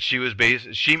that she was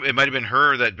it might have been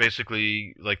her that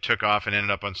basically like took off and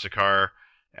ended up on Sakaar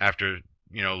after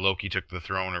Loki took the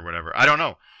throne or whatever. I don't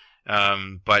know.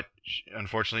 But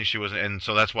unfortunately she wasn't, and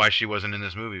so that's why she wasn't in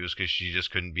this movie, was because she just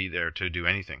couldn't be there to do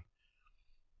anything.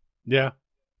 Yeah.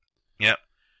 Yep.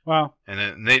 Wow. And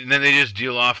then they just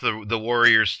deal off the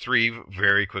Warriors 3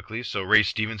 very quickly. So Ray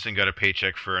Stevenson got a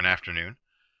paycheck for an afternoon.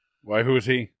 Why? Who is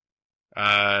he?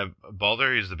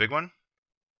 Balder. He's the big one.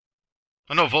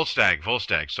 Oh no, Volstagg.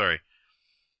 Sorry.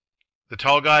 The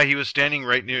tall guy. He was standing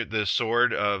right near the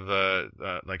sword of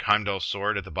like Heimdall's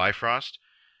sword at the Bifrost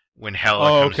when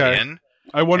Hela comes in.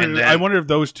 I wonder if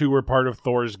those two were part of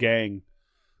Thor's gang.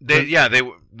 They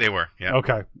were. Yeah.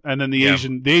 Okay. And then the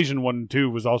Asian one too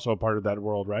was also a part of that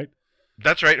world, right?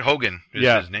 That's right. Hogan is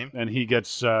his name. And he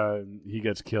gets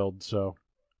killed, so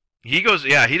he goes,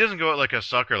 he doesn't go out like a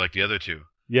sucker like the other two.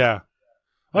 Yeah.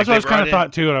 That's what I was kind of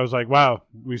thought too, and I was like, wow,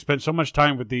 we spent so much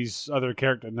time with these other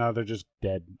characters, now they're just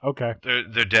dead. Okay.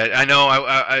 They're dead. I know,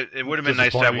 it would have been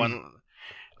nice to have one.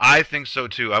 I think so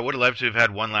too. I would have loved to have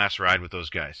had one last ride with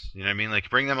those guys. You know what I mean? Like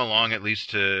bring them along at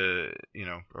least to,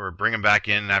 or bring them back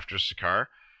in after Sakaar,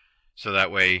 so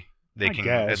that way they can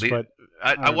at least. But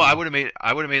I would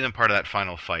have made them part of that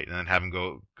final fight, and then have them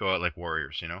go out like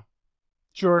warriors.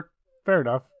 Sure, fair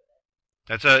enough.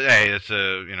 That's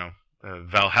a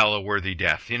Valhalla worthy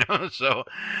death. So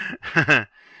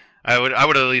I would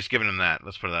have at least given them that.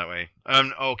 Let's put it that way.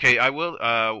 Okay, I will.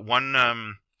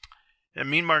 A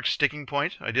Mean Mark's sticking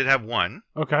point. I did have one.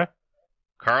 Okay.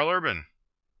 Karl Urban.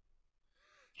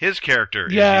 His character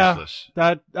is useless.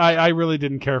 That I really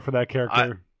didn't care for that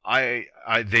character.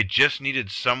 They just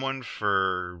needed someone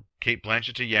for Cate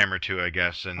Blanchett to yammer to, I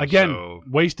guess. And again,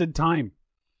 wasted time.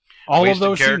 All Wasted of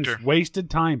those character. scenes, wasted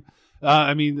time.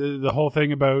 I mean, the whole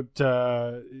thing about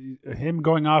him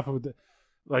going off with,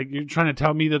 like, you're trying to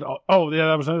tell me that. Oh, yeah,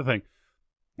 that was another thing.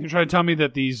 You're trying to tell me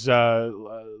that these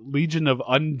legion of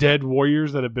undead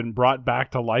warriors that have been brought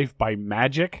back to life by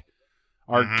magic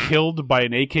are killed by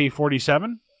an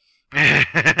AK-47?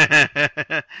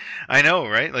 I know,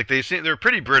 right? Like they're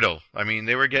pretty brittle. I mean,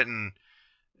 they were getting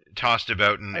tossed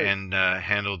about and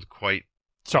handled quite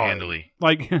handily.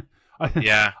 Like,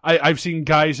 yeah, I've seen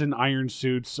guys in iron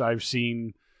suits. I've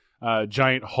seen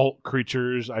giant Hulk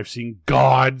creatures. I've seen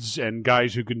gods and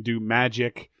guys who can do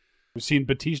magic. I've seen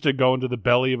Batista go into the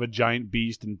belly of a giant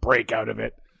beast and break out of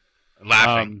it,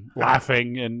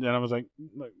 laughing, and I was like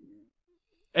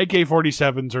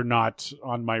AK-47s are not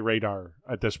on my radar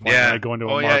at this point when I go into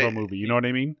a Marvel movie. You know what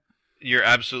I mean? You're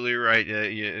absolutely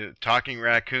right. Talking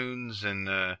raccoons and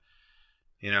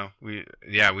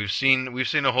we've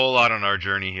seen a whole lot on our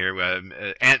journey here.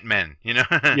 Ant-Men, you know.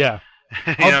 Yeah.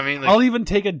 You know what I mean? Like, I'll even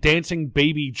take a dancing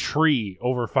baby tree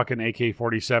over fucking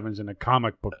AK-47s in a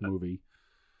comic book movie.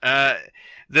 I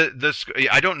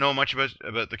don't know much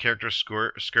about the character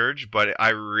Scourge, but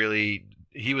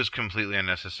he was completely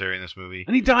unnecessary in this movie.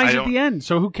 And he dies at the end,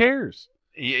 so who cares?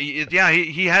 He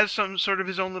has some sort of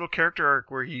his own little character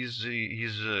arc where he's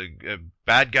a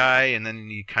bad guy, and then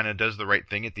he kind of does the right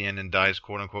thing at the end and dies,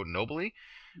 quote unquote, nobly.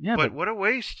 Yeah, but what a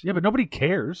waste. Yeah, but nobody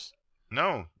cares.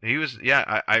 No, he was.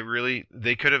 Yeah, I really.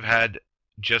 They could have had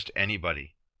just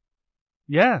anybody.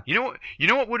 Yeah. You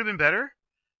know what would have been better?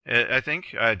 I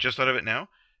think just thought of it now.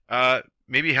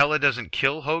 Maybe Hela doesn't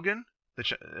kill Hogan.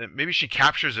 Maybe she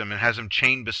captures him and has him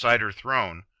chained beside her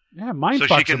throne. Yeah,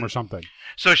 fucks him or something.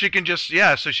 So she can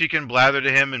so she can blather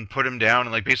to him and put him down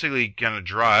and like basically kind of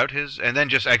draw out and then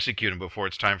just execute him before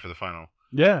it's time for the final.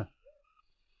 Yeah.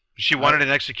 She wanted an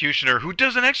executioner who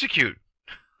doesn't execute.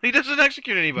 He doesn't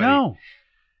execute anybody. No.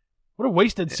 What a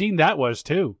wasted scene that was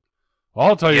too.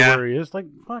 I'll tell you where he is. Like,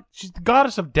 fuck, she's the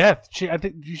goddess of death. I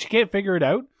think she can't figure it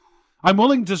out. I'm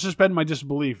willing to suspend my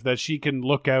disbelief that she can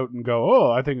look out and go,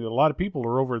 oh, I think a lot of people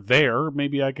are over there.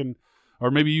 Maybe I can,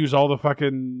 or maybe use all the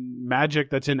fucking magic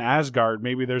that's in Asgard.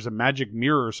 Maybe there's a magic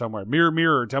mirror somewhere. Mirror,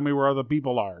 mirror, tell me where all the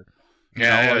people are.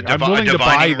 I'm willing to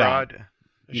buy rod.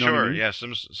 that. Sure, I mean? Yeah,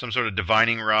 some sort of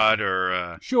divining rod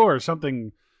or... Sure,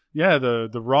 something, the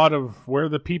rod of where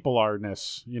the people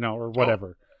are-ness, or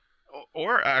whatever.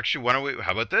 Or actually,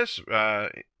 how about this?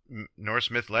 Norse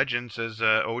myth legend says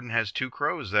Odin has two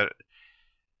crows that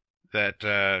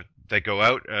go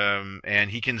out,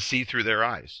 and he can see through their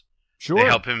eyes. Sure. They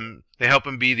help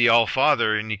him be the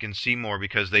All-Father, and he can see more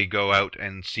because they go out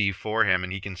and see for him,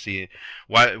 and he can see.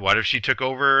 What if she took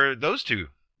over those two?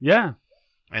 Yeah.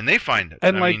 And they find it.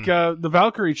 And the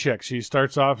Valkyrie chick, she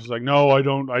starts off as like, no, I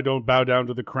don't bow down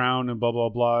to the crown and blah, blah,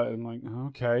 blah. And like,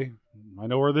 okay, I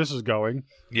know where this is going.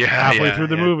 Yeah. Halfway through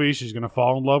the movie, she's going to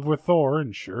fall in love with Thor,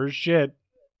 and sure as shit,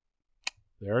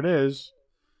 there it is.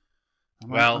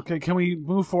 Okay, can we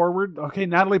move forward? Okay,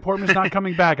 Natalie Portman's not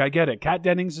coming back. I get it. Kat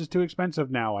Dennings is too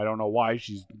expensive now. I don't know why.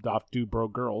 She's off Two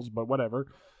Broke Girls, but whatever.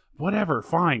 Whatever,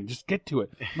 fine. Just get to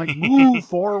it. I'm like, move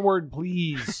forward,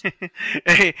 please.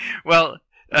 Hey, well...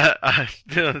 the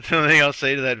only thing I'll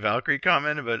say to that Valkyrie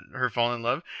comment about her falling in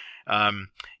love,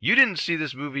 you didn't see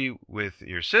this movie with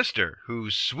your sister, who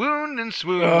swooned and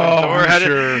swooned.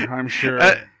 I'm sure.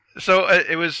 So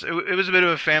it was a bit of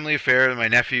a family affair. My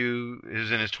nephew,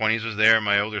 who's in his 20s, was there.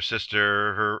 My older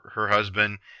sister, her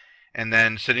husband, and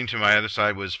then sitting to my other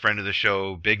side was friend of the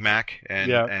show, Big Mac,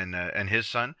 and his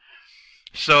son.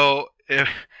 So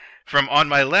from on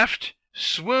my left,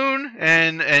 swoon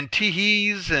and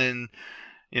tee-hees and.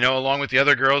 Along with the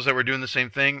other girls that were doing the same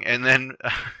thing. And then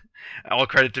all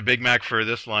credit to Big Mac for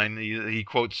this line. He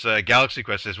quotes Galaxy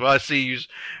Quest, says, well, I see you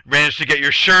managed to get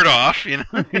your shirt off,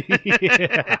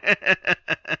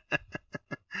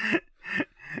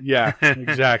 Yeah,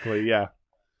 exactly, yeah.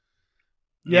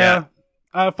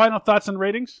 Final thoughts and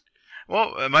ratings?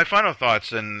 Well, my final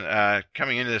thoughts, and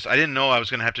coming into this, I didn't know I was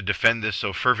going to have to defend this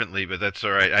so fervently, but that's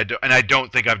all right. I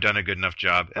don't think I've done a good enough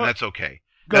job, and that's okay.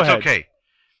 Go ahead. Okay.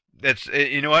 That's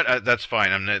you know what? That's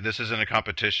fine. This isn't a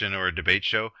competition or a debate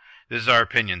show. This is our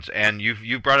opinions, and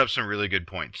you've brought up some really good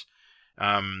points.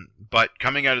 But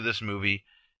coming out of this movie,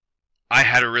 I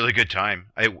had a really good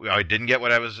time. I didn't get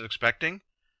what I was expecting,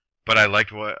 but I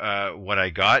liked what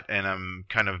I got, and I'm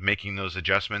kind of making those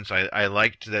adjustments. I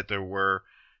liked that there were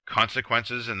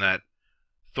consequences, and that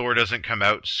Thor doesn't come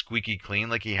out squeaky clean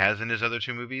like he has in his other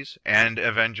two movies and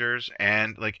Avengers,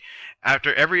 and like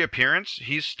after every appearance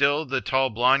he's still the tall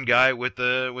blonde guy with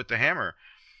the hammer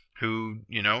who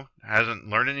hasn't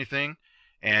learned anything,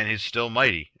 and he's still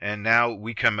mighty. And now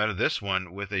we come out of this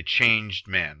one with a changed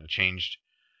man, a changed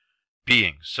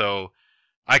being. So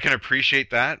I can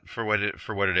appreciate that for what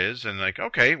it is, and like,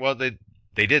 okay, well they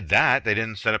did that. They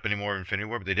didn't set up any more Infinity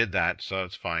War, but they did that, so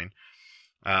it's fine.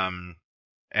 And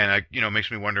it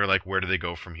makes me wonder, like, where do they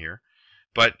go from here?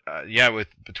 But with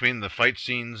between the fight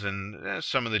scenes and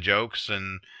some of the jokes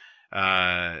and you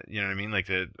know what I mean, like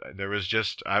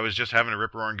I was just having a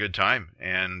rip-roaring good time,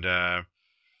 and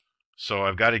so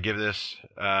I've got to give this.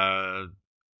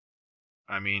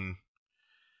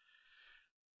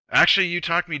 Actually, you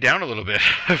talked me down a little bit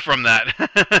from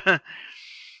that.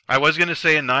 I was going to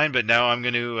say a 9, but now I'm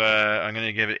going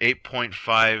to give it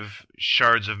 8.5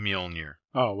 shards of Mjolnir.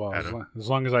 Oh well, as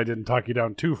long as I didn't talk you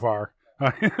down too far.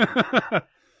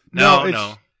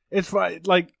 No. It's fine.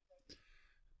 Like,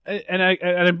 and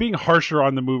I'm being harsher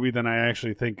on the movie than I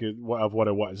actually think of what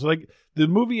it was. Like, the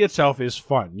movie itself is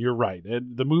fun. You're right.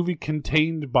 The movie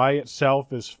contained by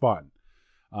itself is fun.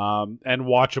 And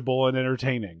watchable and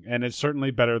entertaining, and it's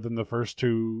certainly better than the first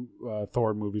two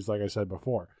Thor movies, like I said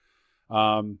before.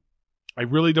 I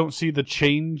really don't see the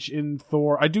change in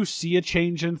Thor. I do see a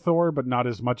change in Thor, but not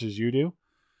as much as you do.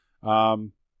 For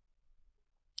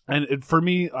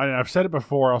me, I've said it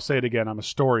before, I'll say it again, I'm a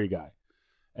story guy.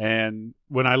 And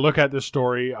when I look at this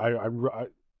story, I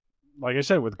like I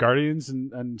said, with Guardians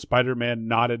and Spider-Man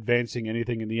not advancing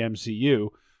anything in the MCU,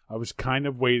 I was kind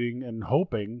of waiting and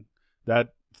hoping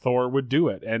that Thor would do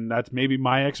it, and that's maybe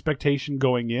my expectation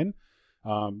going in,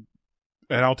 and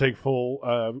I'll take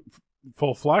full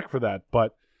flack for that.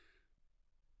 But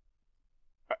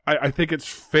I think it's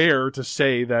fair to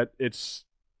say that it's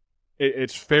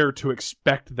fair to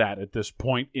expect that at this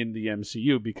point in the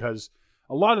MCU, because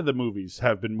a lot of the movies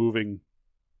have been moving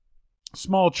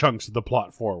small chunks of the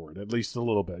plot forward, at least a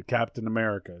little bit. Captain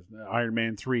America, Iron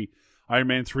Man 3. Iron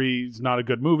Man 3 is not a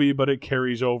good movie, but it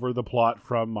carries over the plot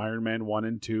from Iron Man 1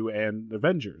 and 2 and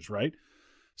Avengers, right?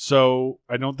 So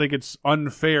I don't think it's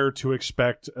unfair to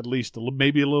expect at least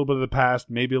maybe a little bit of the past,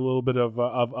 maybe a little bit of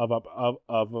a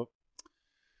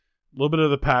little bit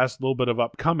of the past, a little bit of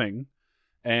upcoming,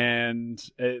 and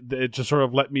it just sort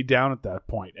of let me down at that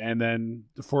point. And then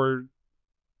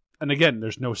and again,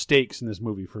 there's no stakes in this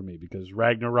movie for me, because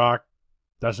Ragnarok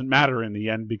doesn't matter in the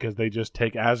end, because they just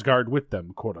take Asgard with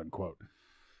them, quote unquote.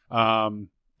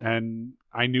 And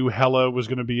I knew Hela was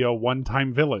going to be a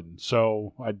one-time villain,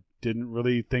 so I didn't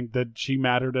really think that she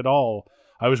mattered at all.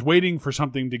 I was waiting for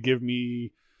something to give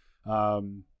me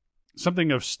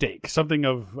something of stake, something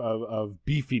of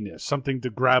beefiness, something to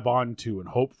grab onto and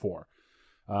hope for.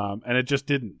 And it just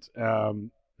didn't.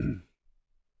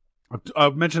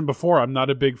 I've mentioned before, I'm not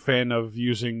a big fan of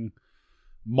using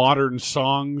modern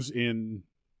songs in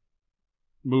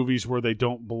movies where they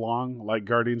don't belong, like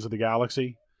Guardians of the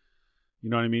Galaxy. You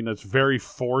know what I mean? It's very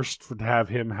forced to have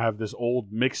him have this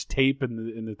old mixtape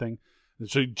in the thing. And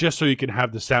so just so you can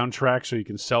have the soundtrack, so you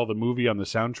can sell the movie on the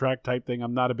soundtrack type thing.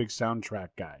 I'm not a big soundtrack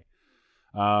guy.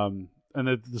 And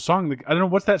the song, I don't know,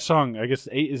 what's that song? I guess,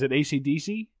 is it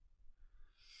AC/DC?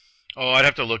 Oh, I'd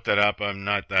have to look that up. I'm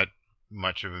not that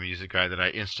much of a music guy that I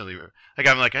instantly I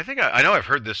think I know I've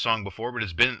heard this song before, but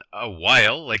it's been a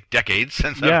while, like decades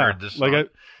since I've heard this song.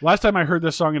 Last time I heard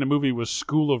this song in a movie was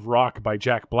School of Rock by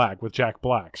Jack Black, with Jack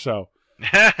Black. So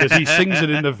because he sings it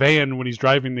in the van when he's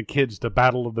driving the kids to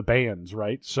Battle of the Bands,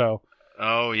 right? So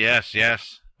yes.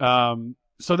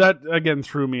 So that again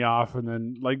threw me off, and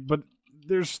then but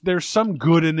there's some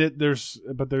good in it. There's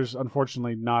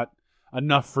unfortunately not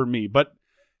enough for me, but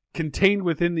contained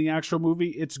within the actual movie,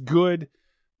 it's good.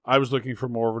 I was looking for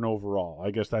more of an overall. I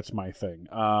guess that's my thing.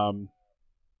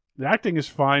 The acting is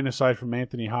fine aside from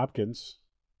Anthony Hopkins.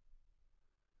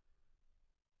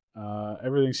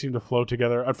 Everything seemed to flow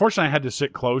together. Unfortunately, I had to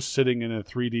sit close, sitting in a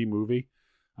 3D movie.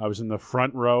 I was in the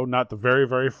front row, not the very,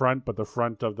 very front, but the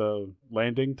front of the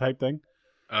landing type thing.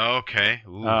 Okay.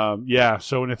 Yeah,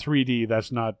 so in a 3D,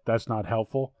 that's not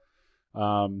helpful.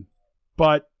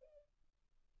 But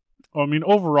I mean,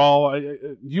 overall,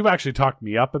 you've actually talked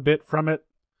me up a bit from it.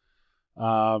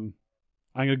 I'm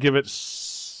going to give it...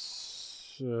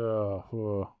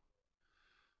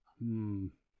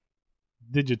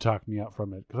 Did you talk me up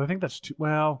from it? Because I think that's too...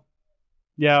 Well,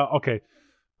 yeah, okay.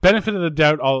 Benefit of the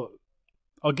doubt,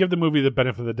 I'll give the movie the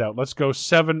benefit of the doubt. Let's go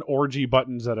 7 orgy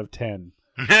buttons out of 10.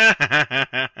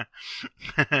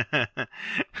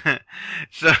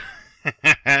 So...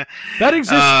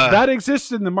 That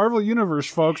exists in the Marvel Universe,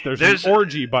 folks. There's an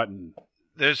orgy button.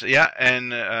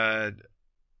 And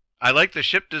I like the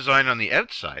ship design on the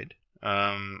outside.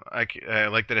 I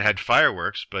like that it had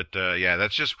fireworks, but yeah,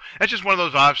 that's just one of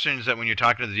those options that when you're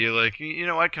talking to the dealer, like, you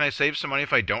know what, can I save some money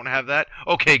if I don't have that?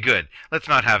 Okay, good. Let's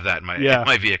not have that in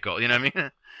my vehicle. You know what I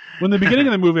mean? When the beginning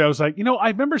of the movie, I was like, I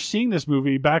remember seeing this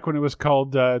movie back when it was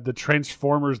called the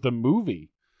Transformers the movie.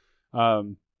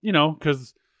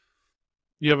 Because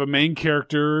you have a main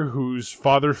character whose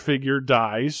father figure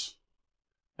dies,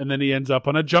 and then he ends up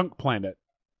on a junk planet.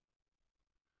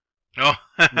 Oh,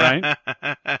 right.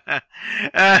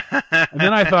 And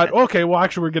then I thought, okay, well,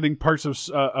 actually, we're getting parts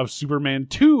of Superman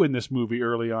 2 in this movie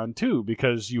early on too,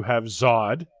 because you have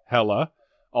Zod, Hela,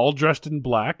 all dressed in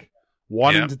black,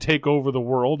 wanting to take over the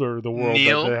world, or the world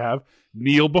Kneel. that they have.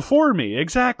 Kneel before me,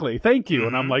 exactly. Thank you.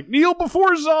 And I'm like, kneel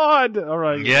before Zod. All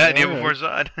right. Yeah, kneel before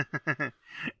Zod.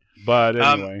 But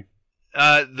anyway,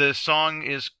 the song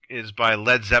is by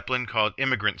Led Zeppelin called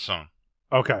 "Immigrant Song."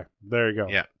 Okay, there you go.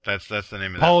 Yeah, that's the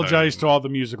name of Apologize that. to all the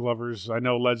music lovers. I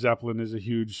know Led Zeppelin is a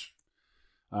huge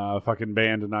fucking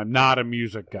band, and I'm not a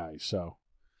music guy, so.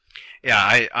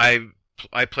 Yeah,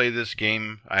 I play this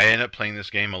game. I end up playing this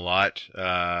game a lot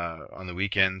on the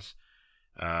weekends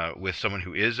with someone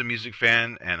who is a music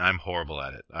fan, and I'm horrible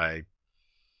at it.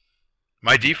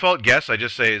 My default guess, I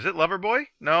just say, is it Loverboy?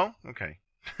 No? Okay.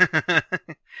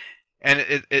 And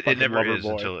it never is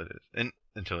until it is.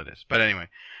 Until it is. But anyway,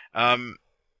 I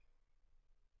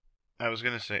was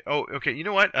going to say, oh, okay, you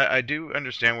know what? I do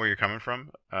understand where you're coming from,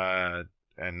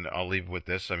 and I'll leave with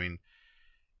this. I mean,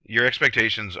 your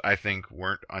expectations, I think,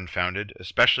 weren't unfounded,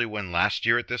 especially when last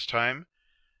year at this time,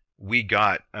 we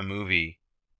got a movie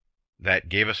that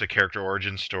gave us a character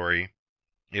origin story.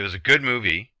 It was a good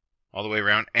movie all the way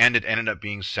around, and it ended up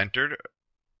being centered,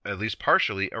 at least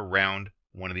partially, around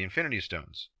one of the Infinity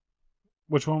Stones.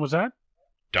 Which one was that?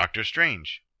 Doctor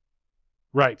Strange.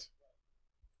 Right.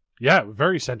 Yeah,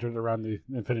 very centered around the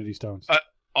Infinity Stones.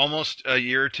 Almost a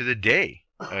year to the day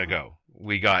ago,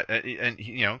 we got, and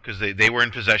because they were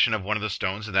in possession of one of the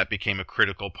stones, and that became a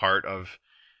critical part of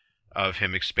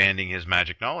him expanding his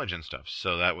magic knowledge and stuff.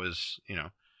 So that was,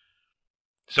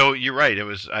 So you're right. It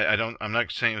was. I'm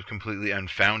not saying it was completely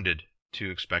unfounded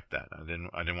to expect that. I didn't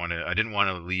want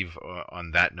to leave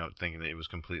on that note thinking that it was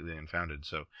completely unfounded.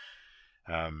 So,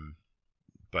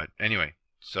 but anyway,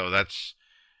 so that's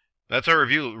our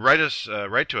review. Write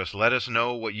to us. Let us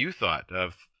know what you thought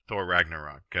of Thor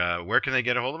Ragnarok. Where can they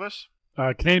get a hold of us?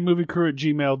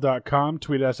 CanadianMovieCrew@gmail.com.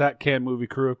 Tweet us at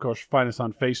CanMovieCrew. Of course, find us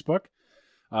on Facebook.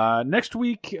 Next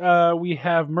week, we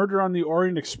have Murder on the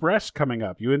Orient Express coming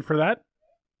up. You in for that?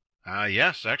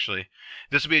 Yes, actually.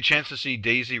 This will be a chance to see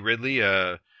Daisy Ridley,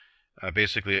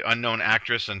 basically unknown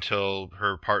actress until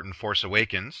her part in Force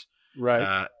Awakens.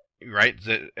 Right. Right,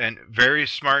 and very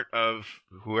smart of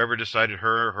whoever decided,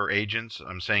 her or her agents,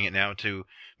 I'm saying it now, to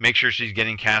make sure she's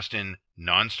getting cast in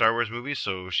non-Star Wars movies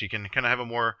so she can kind of have a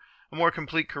more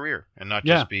complete career and not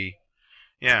just be,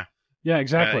 Yeah,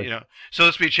 exactly. So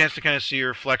this will be a chance to kind of see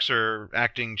her flex her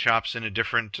acting chops in a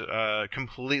different,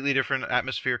 completely different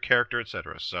atmosphere, character,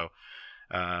 etc. So,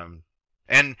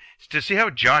 and to see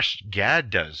how Josh Gad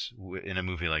does in a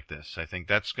movie like this, I think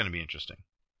that's going to be interesting.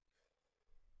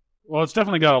 Well, it's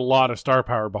definitely got a lot of star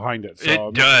power behind it. So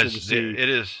it does. It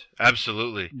is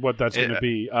absolutely what that's going to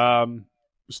be.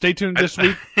 Stay tuned this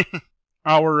week.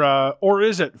 Our Or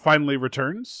Is It finally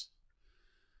returns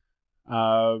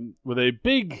with a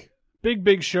big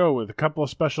show with a couple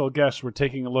of special guests. We're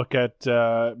taking a look at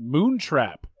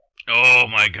Moontrap. Oh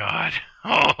my God!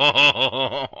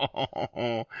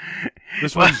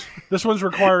 This one's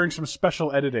requiring some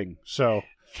special editing. So.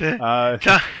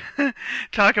 Talk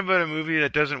about a movie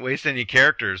that doesn't waste any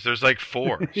characters. There's like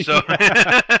 4. So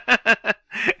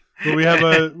we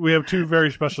have 2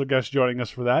 very special guests joining us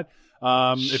for that.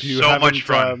 If you haven't, much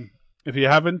fun. If you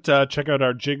haven't, check out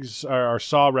our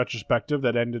Saw retrospective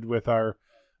that ended with our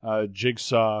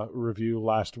Jigsaw review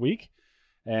last week.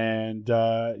 And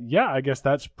I guess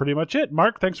that's pretty much it.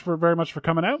 Mark, thanks very much for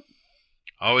coming out.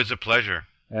 Always a pleasure.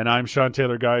 And I'm Sean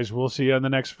Taylor, guys. We'll see you on the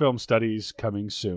next Film Studies coming soon.